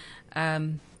Lifeline.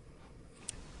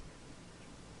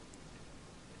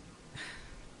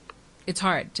 It's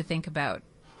hard to think about.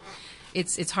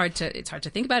 It's hard to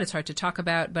think about. It's hard to talk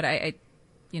about. But I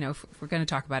if we're going to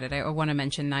talk about it, I want to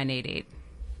mention 988.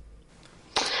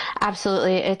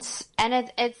 Absolutely. It's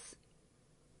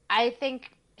I think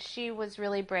she was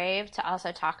really brave to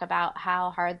also talk about how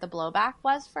hard the blowback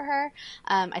was for her.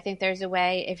 I think there's a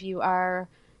way, if you are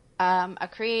a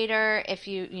creator, if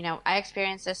I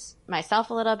experienced this myself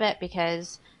a little bit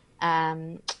because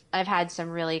I've had some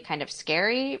really kind of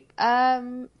scary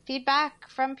feedback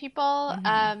from people,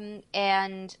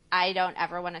 and I don't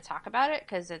ever want to talk about it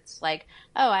because it's like,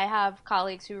 oh, I have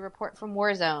colleagues who report from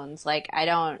war zones. Like, I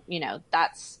don't,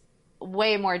 that's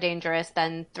way more dangerous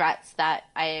than threats that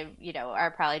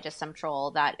are probably just some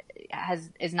troll that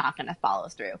is not going to follow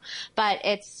through. But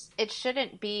it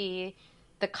shouldn't be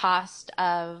the cost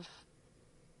of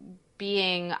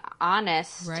being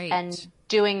honest and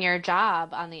doing your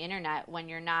job on the internet when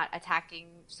you're not attacking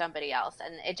somebody else.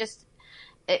 And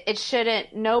it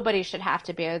shouldn't, nobody should have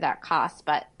to bear that cost,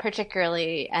 but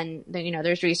particularly, and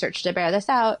there's research to bear this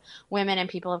out, women and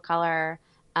people of color,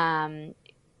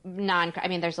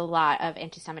 there's a lot of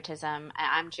anti-Semitism.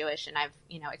 I'm Jewish and I've,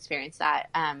 experienced that.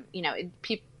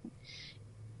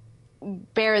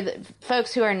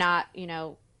 Folks who are not,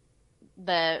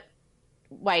 the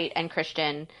white and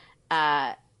Christian,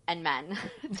 and men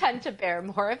tend to bear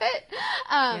more of it.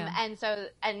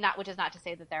 Which is not to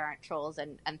say that there aren't trolls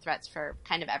and threats for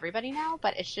kind of everybody now,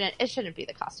 but it shouldn't be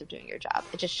the cost of doing your job.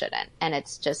 It just shouldn't. And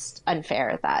it's just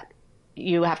unfair that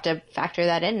you have to factor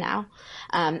that in now.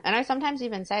 And I sometimes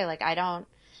even say, like,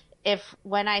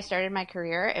 when I started my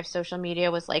career, if social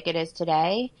media was like it is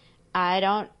today, I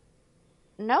don't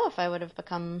know if I would have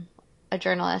become a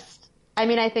journalist. I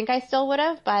mean, I think I still would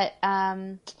have, but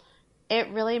it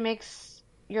really makes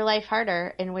your life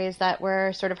harder in ways that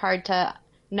were sort of hard to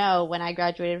know when I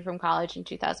graduated from college in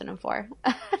 2004.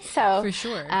 So for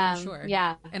sure.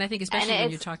 Yeah. And I think especially when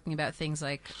you're talking about things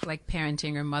like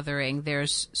parenting or mothering,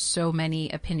 there's so many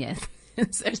opinions.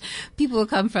 There's people who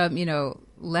come from,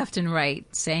 left and right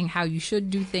saying how you should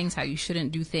do things, how you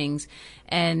shouldn't do things.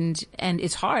 And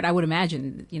it's hard. I would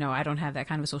imagine, I don't have that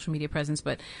kind of a social media presence,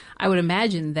 but I would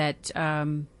imagine that,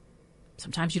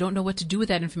 sometimes you don't know what to do with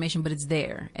that information, but it's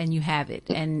there and you have it,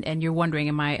 and you're wondering,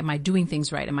 am I doing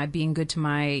things right? Am I being good to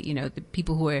my, the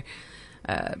people who are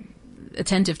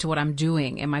attentive to what I'm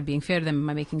doing? Am I being fair to them? Am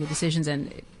I making good decisions?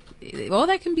 And all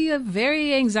that can be a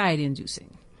very anxiety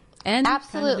inducing and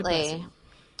absolutely. Kind of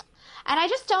and I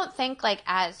just don't think, like,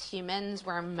 as humans,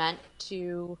 we're meant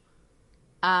to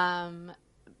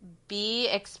be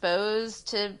exposed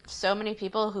to so many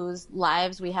people whose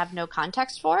lives we have no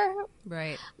context for.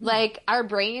 Right. Like, our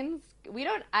brains,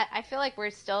 I feel like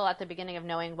we're still at the beginning of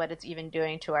knowing what it's even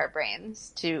doing to our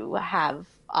brains to have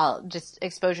just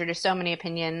exposure to so many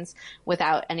opinions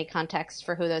without any context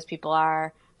for who those people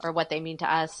are or what they mean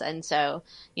to us. And so,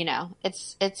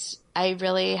 I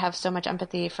really have so much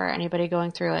empathy for anybody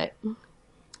going through it.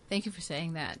 Thank you for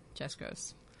saying that, Jess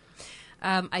Grose.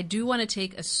 I do want to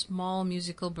take a small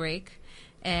musical break,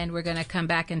 and we're going to come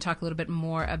back and talk a little bit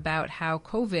more about how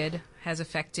COVID has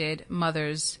affected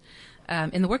mothers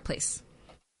in the workplace.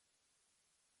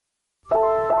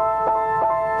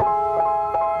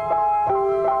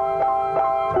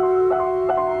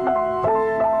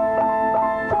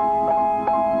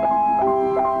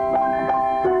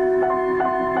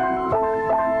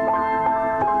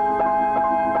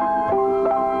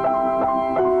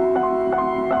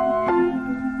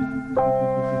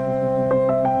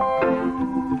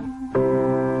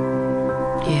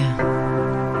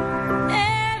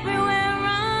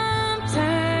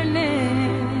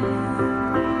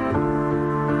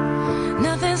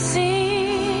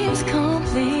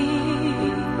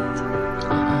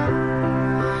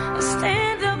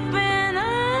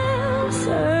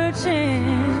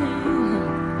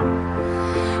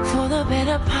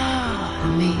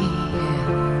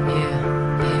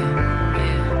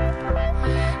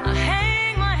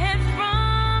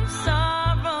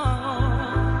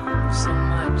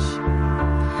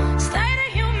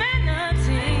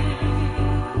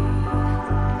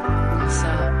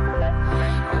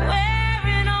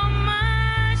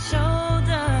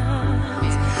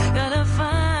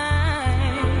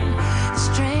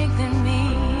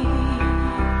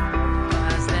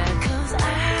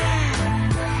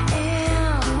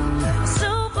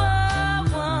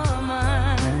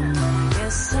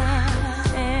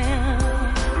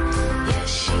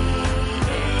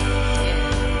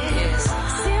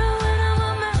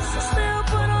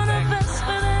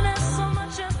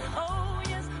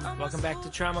 Welcome back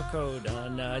to Trauma Code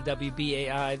on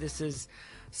WBAI. This is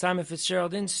Simon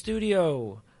Fitzgerald in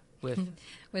studio with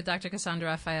Dr. Cassandra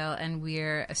Raphael, and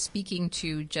we're speaking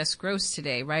to Jess Grose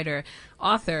today, writer,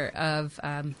 author of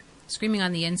Screaming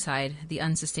on the Inside, The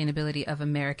Unsustainability of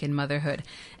American Motherhood.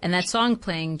 And that song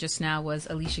playing just now was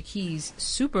Alicia Keys'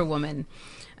 Superwoman.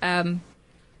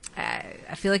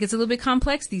 I feel like it's a little bit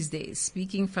complex these days.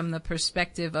 Speaking from the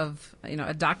perspective of,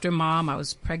 a doctor mom, I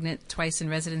was pregnant twice in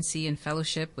residency and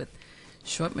fellowship with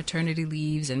short maternity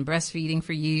leaves and breastfeeding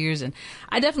for years. And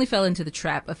I definitely fell into the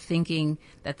trap of thinking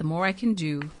that the more I can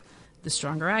do, the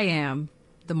stronger I am,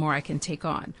 the more I can take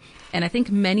on. And I think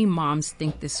many moms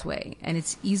think this way. And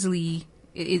it's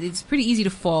pretty easy to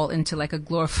fall into like a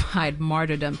glorified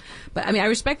martyrdom. But I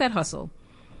respect that hustle.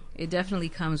 It definitely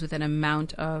comes with an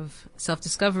amount of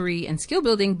self-discovery and skill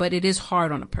building, but it is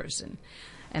hard on a person.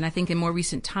 And I think in more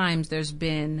recent times, there's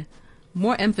been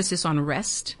more emphasis on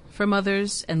rest for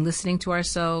mothers and listening to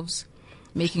ourselves,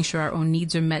 making sure our own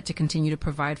needs are met to continue to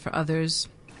provide for others.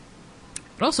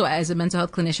 But also, as a mental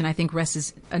health clinician, I think rest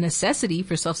is a necessity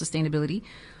for self-sustainability.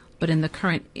 But in the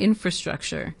current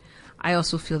infrastructure, I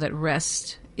also feel that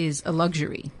rest is a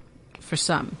luxury for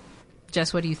some.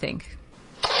 Jess, what do you think?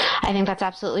 I think that's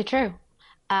absolutely true.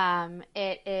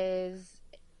 It is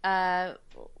a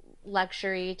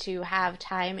luxury to have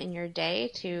time in your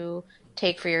day to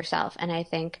take for yourself. And I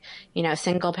think,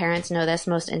 single parents know this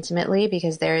most intimately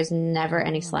because there is never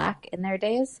any slack in their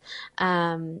days.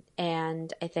 And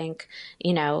I think,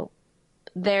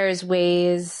 there's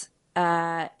ways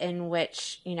in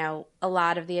which, a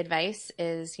lot of the advice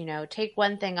is, take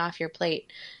one thing off your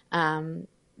plate.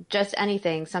 Just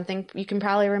anything, something you can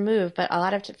probably remove, but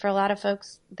for a lot of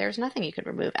folks, there's nothing you could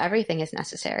remove. Everything is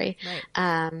necessary.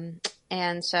 Right.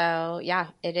 And so, yeah,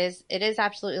 it is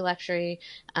absolutely luxury.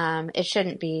 It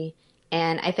shouldn't be.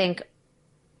 And I think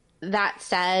that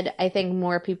said, I think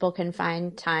more people can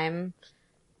find time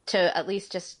to at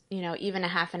least just, even a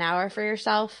half an hour for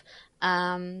yourself,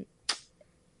 than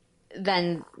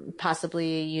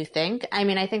possibly you think.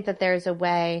 I think that there's a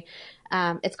way.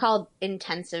 It's called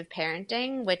intensive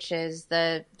parenting, which is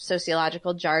the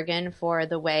sociological jargon for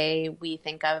the way we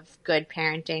think of good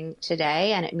parenting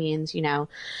today. And it means,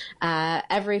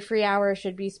 every free hour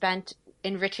should be spent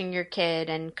enriching your kid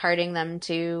and carting them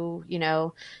to,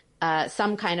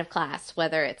 some kind of class,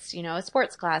 whether it's, a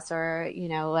sports class or,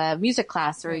 a music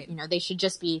class, or, right. They should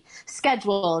just be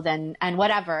scheduled and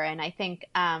whatever. And I think,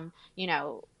 I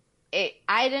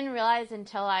didn't realize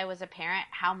until I was a parent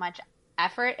how much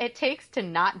effort it takes to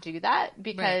not do that,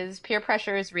 because right. Peer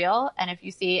pressure is real. And if you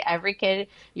see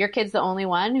your kid's the only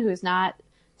one who's not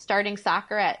starting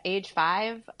soccer at age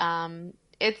 5,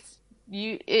 it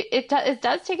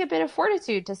does take a bit of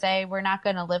fortitude to say we're not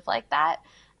going to live like that.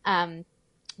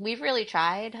 We've really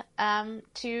tried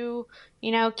to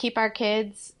keep our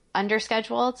kids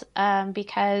underscheduled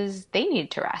because they need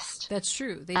to rest. That's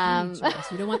true. They need to rest.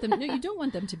 We don't want them. No, you don't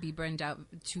want them to be burned out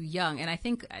too young. And I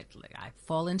think I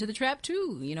fall into the trap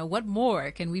too. What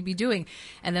more can we be doing?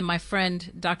 And then my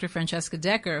friend, Dr. Francesca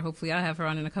Decker, hopefully I'll have her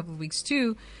on in a couple of weeks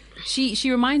too. She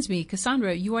reminds me,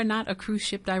 Cassandra, you are not a cruise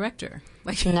ship director.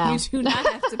 Like no. You do not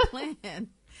have to plan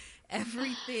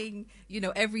everything,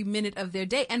 every minute of their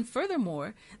day. And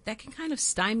furthermore, that can kind of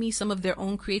stymie some of their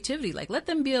own creativity. Like, let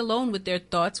them be alone with their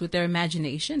thoughts, with their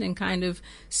imagination, and kind of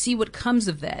see what comes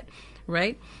of that,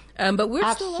 right? But we're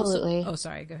absolutely. Still also... Oh,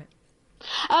 sorry, go ahead.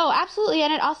 Oh, absolutely.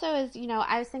 And it also is,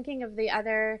 I was thinking of the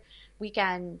other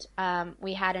weekend,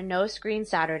 we had a no-screen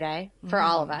Saturday for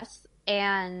all of us.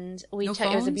 And it was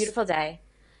a beautiful day.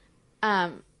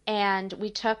 And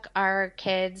we took our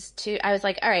kids I was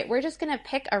like, all right, we're just going to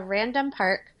pick a random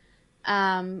park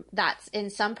that's in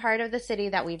some part of the city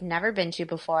that we've never been to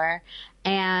before.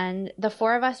 And the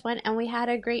 4 of us went and we had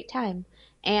a great time.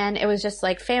 And it was just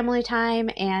like family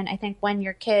time. And I think when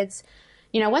your kids,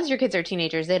 once your kids are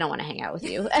teenagers, they don't want to hang out with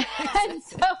you. And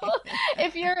so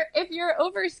if you're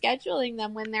overscheduling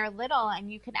them when they're little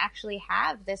and you can actually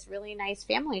have this really nice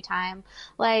family time,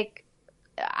 like,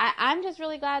 I'm just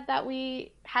really glad that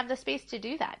we have the space to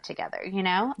do that together, You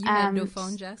had no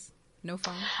phone, Jess? No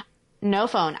phone? No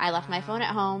phone. I left my phone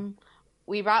at home.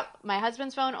 We brought my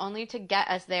husband's phone only to get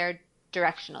us there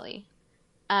directionally.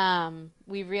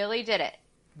 We really did it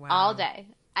all day.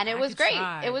 And it was great.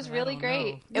 It was really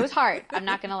great. It was hard. I'm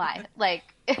not going to lie. Like,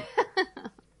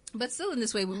 But still, in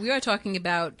this way, we are talking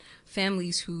about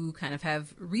families who kind of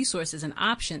have resources and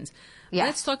options. Yes.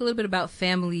 Let's talk a little bit about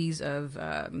families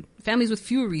with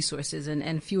fewer resources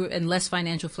and fewer and less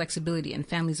financial flexibility, and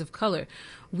families of color.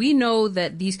 We know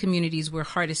that these communities were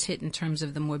hardest hit in terms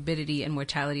of the morbidity and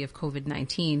mortality of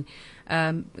COVID-19.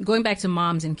 Going back to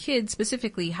moms and kids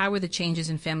specifically, how were the changes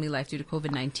in family life due to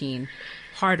COVID-19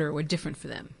 harder or different for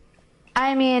them?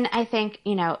 I mean, I think,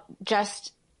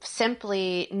 just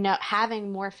simply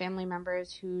having more family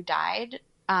members who died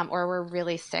or were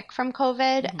really sick from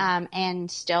COVID,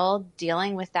 and still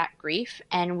dealing with that grief.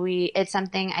 And it's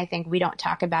something I think we don't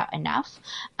talk about enough.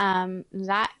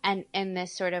 That and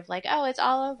this sort of like, oh, it's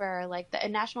all over, like the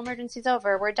national emergency's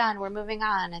over, we're done, we're moving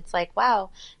on. It's like, wow,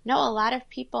 no, a lot of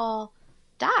people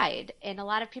died and a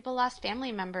lot of people lost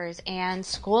family members, and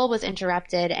school was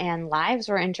interrupted and lives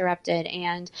were interrupted.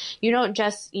 And you don't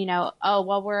just, oh,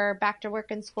 well, we're back to work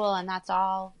and school and it's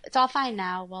all fine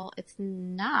now. Well, it's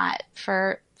not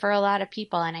for a lot of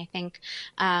people. And I think,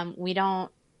 we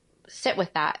don't sit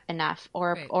with that enough,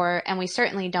 and we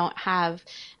certainly don't have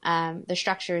the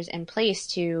structures in place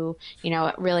to,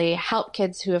 really help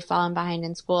kids who have fallen behind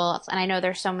in school. And I know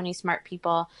there's so many smart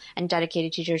people and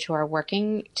dedicated teachers who are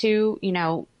working to,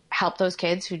 help those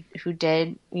kids who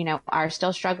did, are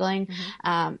still struggling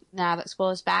now that school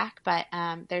is back. But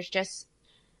there's just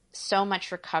so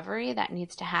much recovery that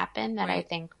needs to happen that I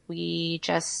think we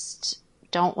just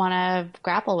don't want to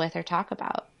grapple with or talk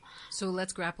about. So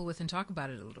let's grapple with and talk about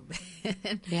it a little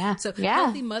bit. Yeah. So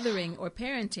healthy mothering or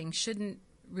parenting shouldn't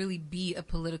really be a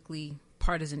politically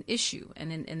partisan issue.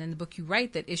 And in the book you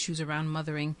write that issues around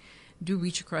mothering do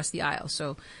reach across the aisle.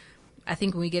 So I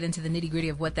think when we get into the nitty-gritty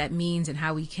of what that means and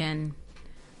how we can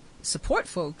support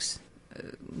folks,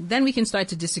 then we can start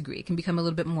to disagree. It can become a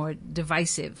little bit more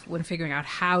divisive when figuring out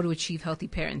how to achieve healthy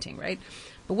parenting, right?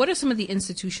 But what are some of the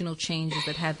institutional changes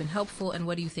that have been helpful, and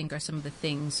what do you think are some of the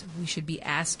things we should be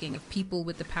asking of people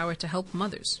with the power to help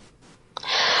mothers?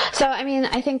 So, I mean,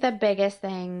 I think the biggest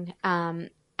thing, and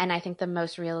I think the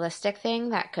most realistic thing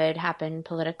that could happen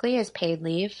politically is paid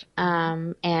leave,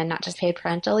 and not just paid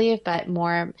parental leave, but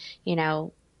more,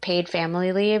 paid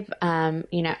family leave.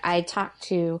 I talked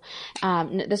to,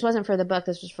 this wasn't for the book,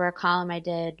 this was for a column I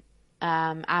did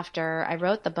after I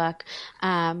wrote the book.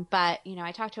 But,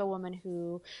 I talked to a woman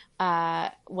who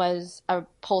was a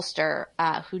pollster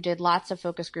who did lots of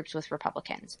focus groups with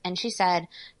Republicans. And she said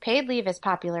paid leave is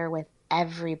popular with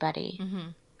everybody,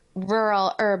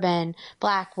 rural, urban,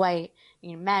 black, white,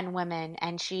 men, women.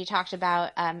 And she talked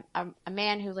about a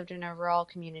man who lived in a rural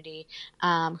community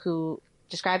who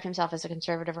described himself as a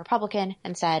conservative Republican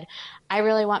and said, I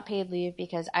really want paid leave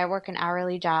because I work an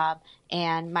hourly job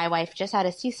and my wife just had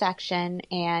a C-section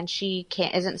and she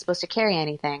isn't supposed to carry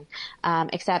anything,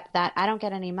 except that I don't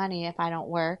get any money if I don't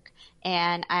work.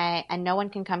 And no one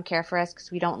can come care for us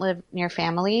because we don't live near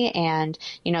family, and,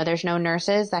 there's no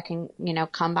nurses that can,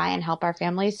 come by and help our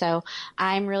family. So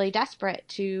I'm really desperate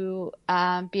to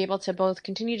be able to both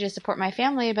continue to support my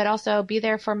family, but also be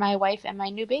there for my wife and my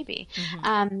new baby.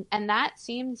 And that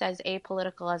seems as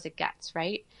apolitical as it gets,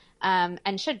 right?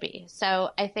 And should be.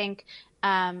 So I think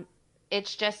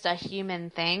it's just a human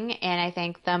thing. And I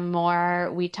think the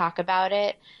more we talk about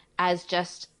it as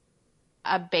just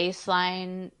a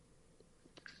baseline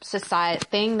society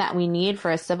thing that we need for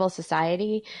a civil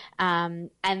society. And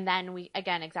then we,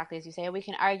 again, exactly as you say, we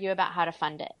can argue about how to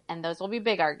fund it. And those will be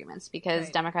big arguments because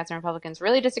Democrats and Republicans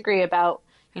really disagree about,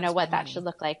 what that should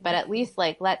look like. But at least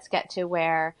let's get to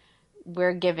where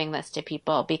we're giving this to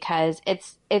people, because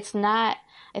it's not,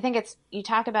 I think it's, you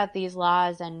talk about these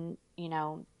laws and,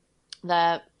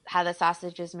 how the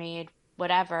sausage is made,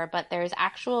 whatever, but there's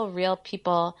actual real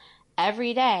people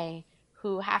every day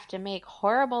who have to make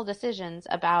horrible decisions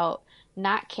about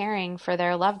not caring for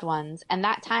their loved ones. And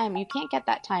that time, you can't get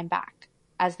that time back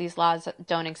as these laws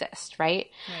don't exist, right?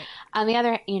 On the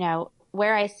other,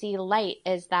 where I see light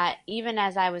is that even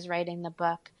as I was writing the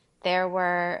book, there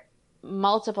were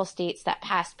multiple states that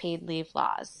passed paid leave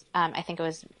laws. I think it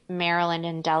was Maryland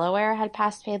and Delaware had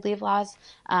passed paid leave laws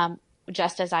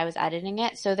just as I was editing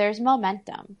it. So there's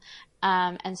momentum.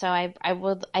 And so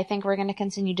I think we're going to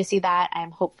continue to see that.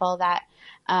 I'm hopeful that,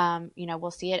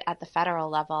 we'll see it at the federal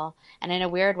level. And in a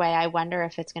weird way, I wonder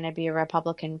if it's going to be a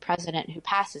Republican president who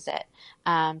passes it,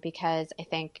 because I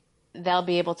think they'll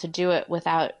be able to do it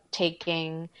without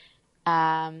taking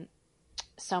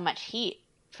so much heat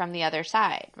from the other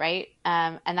side, right?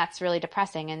 And that's really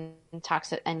depressing and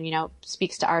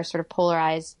speaks to our sort of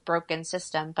polarized, broken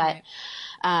system. But,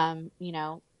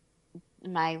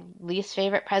 my least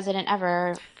favorite president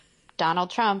ever,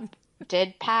 Donald Trump,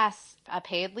 did pass a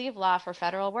paid leave law for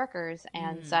federal workers.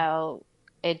 And so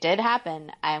it did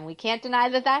happen, and we can't deny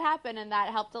that happened, and that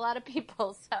helped a lot of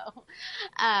people. So,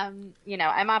 I'm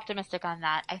optimistic on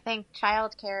that. I think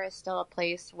childcare is still a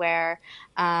place where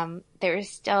there is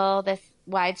still this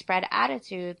widespread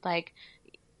attitude, like,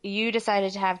 you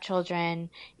decided to have children,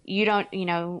 you don't,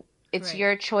 it's Right.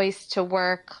 your choice to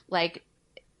work. Like,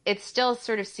 it's still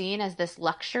sort of seen as this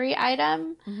luxury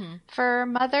item for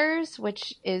mothers,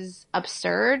 which is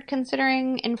absurd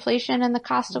considering inflation and the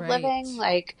cost of Right. living.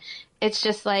 Like, it's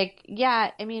just like,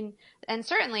 yeah, I mean, and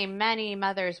certainly many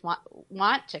mothers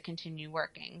want to continue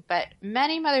working, but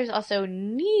many mothers also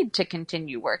need to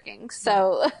continue working.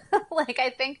 So, like,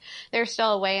 I think there's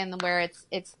still a way in where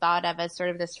it's thought of as sort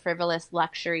of this frivolous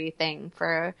luxury thing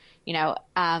for,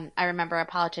 I remember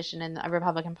a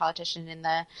Republican politician in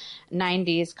the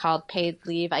 90s called paid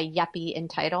leave a yuppie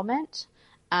entitlement.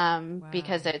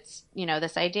 Because it's,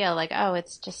 this idea like, oh,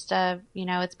 it's just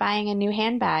it's buying a new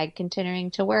handbag, continuing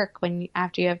to work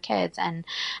after you have kids. And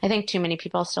I think too many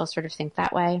people still sort of think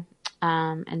that way.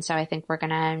 And so I think we're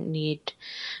going to need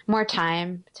more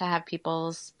time to have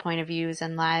people's point of views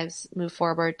and lives move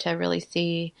forward to really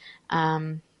see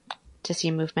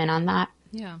movement on that.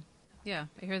 Yeah. Yeah,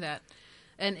 I hear that.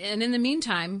 And in the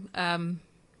meantime,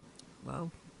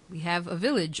 we have a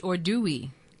village, or do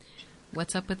we?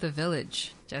 What's up with the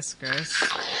village, Jess Grose?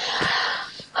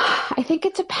 I think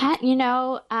it depends.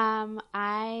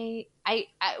 I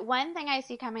one thing I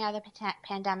see coming out of the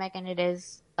pandemic, and it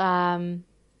is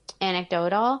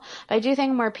anecdotal, but I do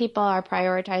think more people are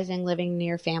prioritizing living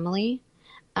near family.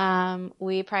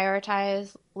 We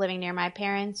prioritize living near my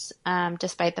parents,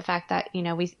 despite the fact that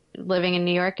living in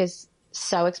New York is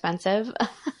so expensive.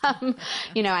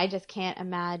 I just can't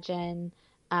imagine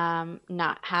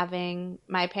not having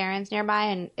my parents nearby,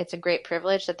 and it's a great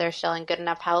privilege that they're still in good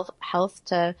enough health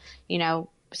to,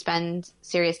 spend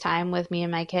serious time with me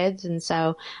and my kids. And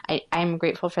so I'm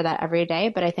grateful for that every day.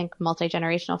 But I think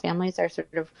multi-generational families are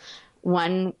sort of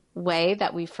one way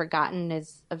that we've forgotten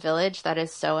is a village that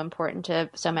is so important to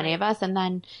so many of us. And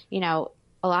then,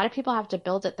 a lot of people have to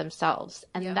build it themselves.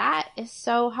 And that is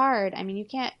so hard. I mean, you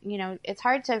can't, it's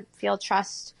hard to feel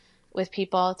trust with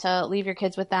people, to leave your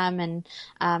kids with them and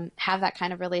have that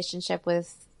kind of relationship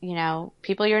with,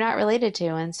 people you're not related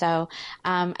to. And so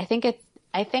I think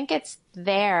it's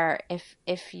there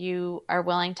if you are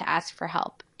willing to ask for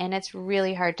help. And it's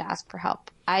really hard to ask for help.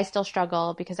 I still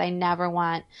struggle because I never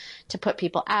want to put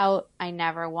people out. I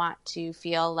never want to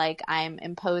feel like I'm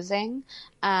imposing.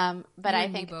 But I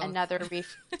think another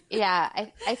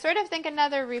I sort of think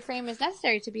another reframe is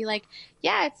necessary to be like,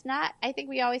 yeah, it's not. I think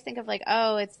we always think of like,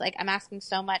 oh, it's like I'm asking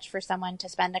so much for someone to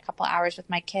spend a couple hours with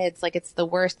my kids. Like it's the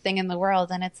worst thing in the world.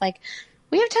 And it's like,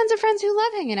 we have tons of friends who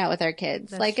love hanging out with our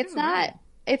kids. That's like true,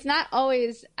 it's not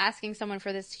always asking someone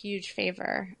for this huge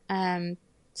favor.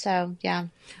 So, yeah.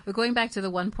 Well, going back to the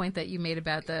one point that you made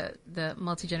about the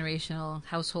multi-generational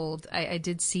household, I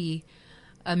did see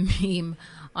a meme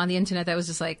on the internet that was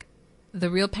just like, the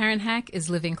real parent hack is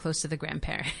living close to the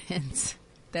grandparents.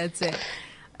 That's it.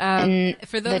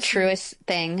 For those the truest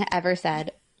thing ever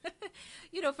said.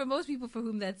 For most people for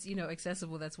whom that's,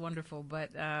 accessible, that's wonderful. But,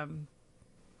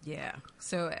 yeah.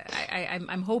 So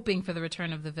I'm hoping for the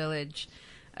return of the village.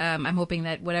 I'm hoping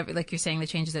that whatever, like you're saying, the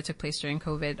changes that took place during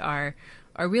COVID are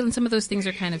real, and some of those things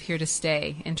are kind of here to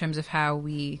stay in terms of how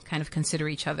we kind of consider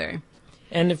each other.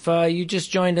 And if you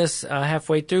just joined us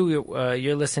halfway through,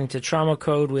 you're listening to Trauma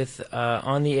Code with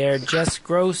on the air Jess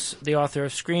Grose, the author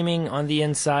of Screaming on the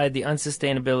Inside: The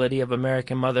Unsustainability of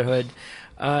American Motherhood.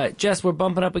 Jess, we're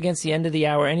bumping up against the end of the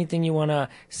hour. Anything you want to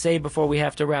say before we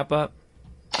have to wrap up?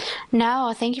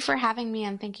 No, thank you for having me,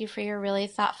 and thank you for your really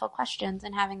thoughtful questions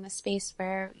and having the space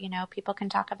where, people can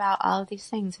talk about all of these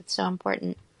things. It's so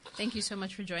important. Thank you so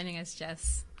much for joining us,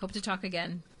 Jess. Hope to talk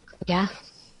again. Yeah.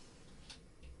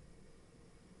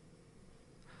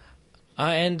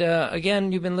 And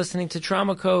again, you've been listening to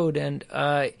Trauma Code, and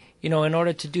in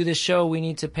order to do this show, we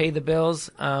need to pay the bills.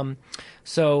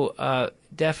 So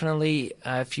definitely,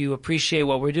 if you appreciate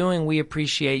what we're doing, we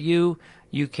appreciate you.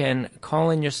 You can call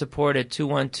in your support at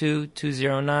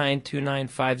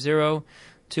 212-209-2950,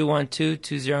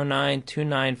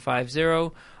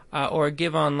 212-209-2950, or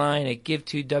give online at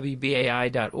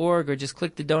give2wbai.org, or just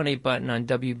click the donate button on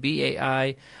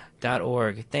wbai.org.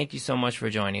 Thank you so much for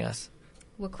joining us.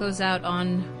 We'll close out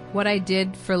on What I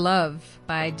Did for Love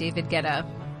by David Guetta.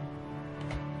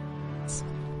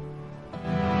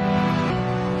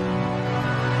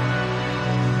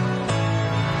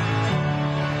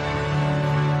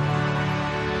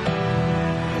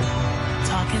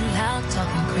 Talking loud,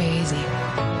 talking crazy.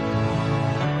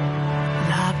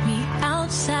 Lock me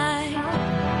outside.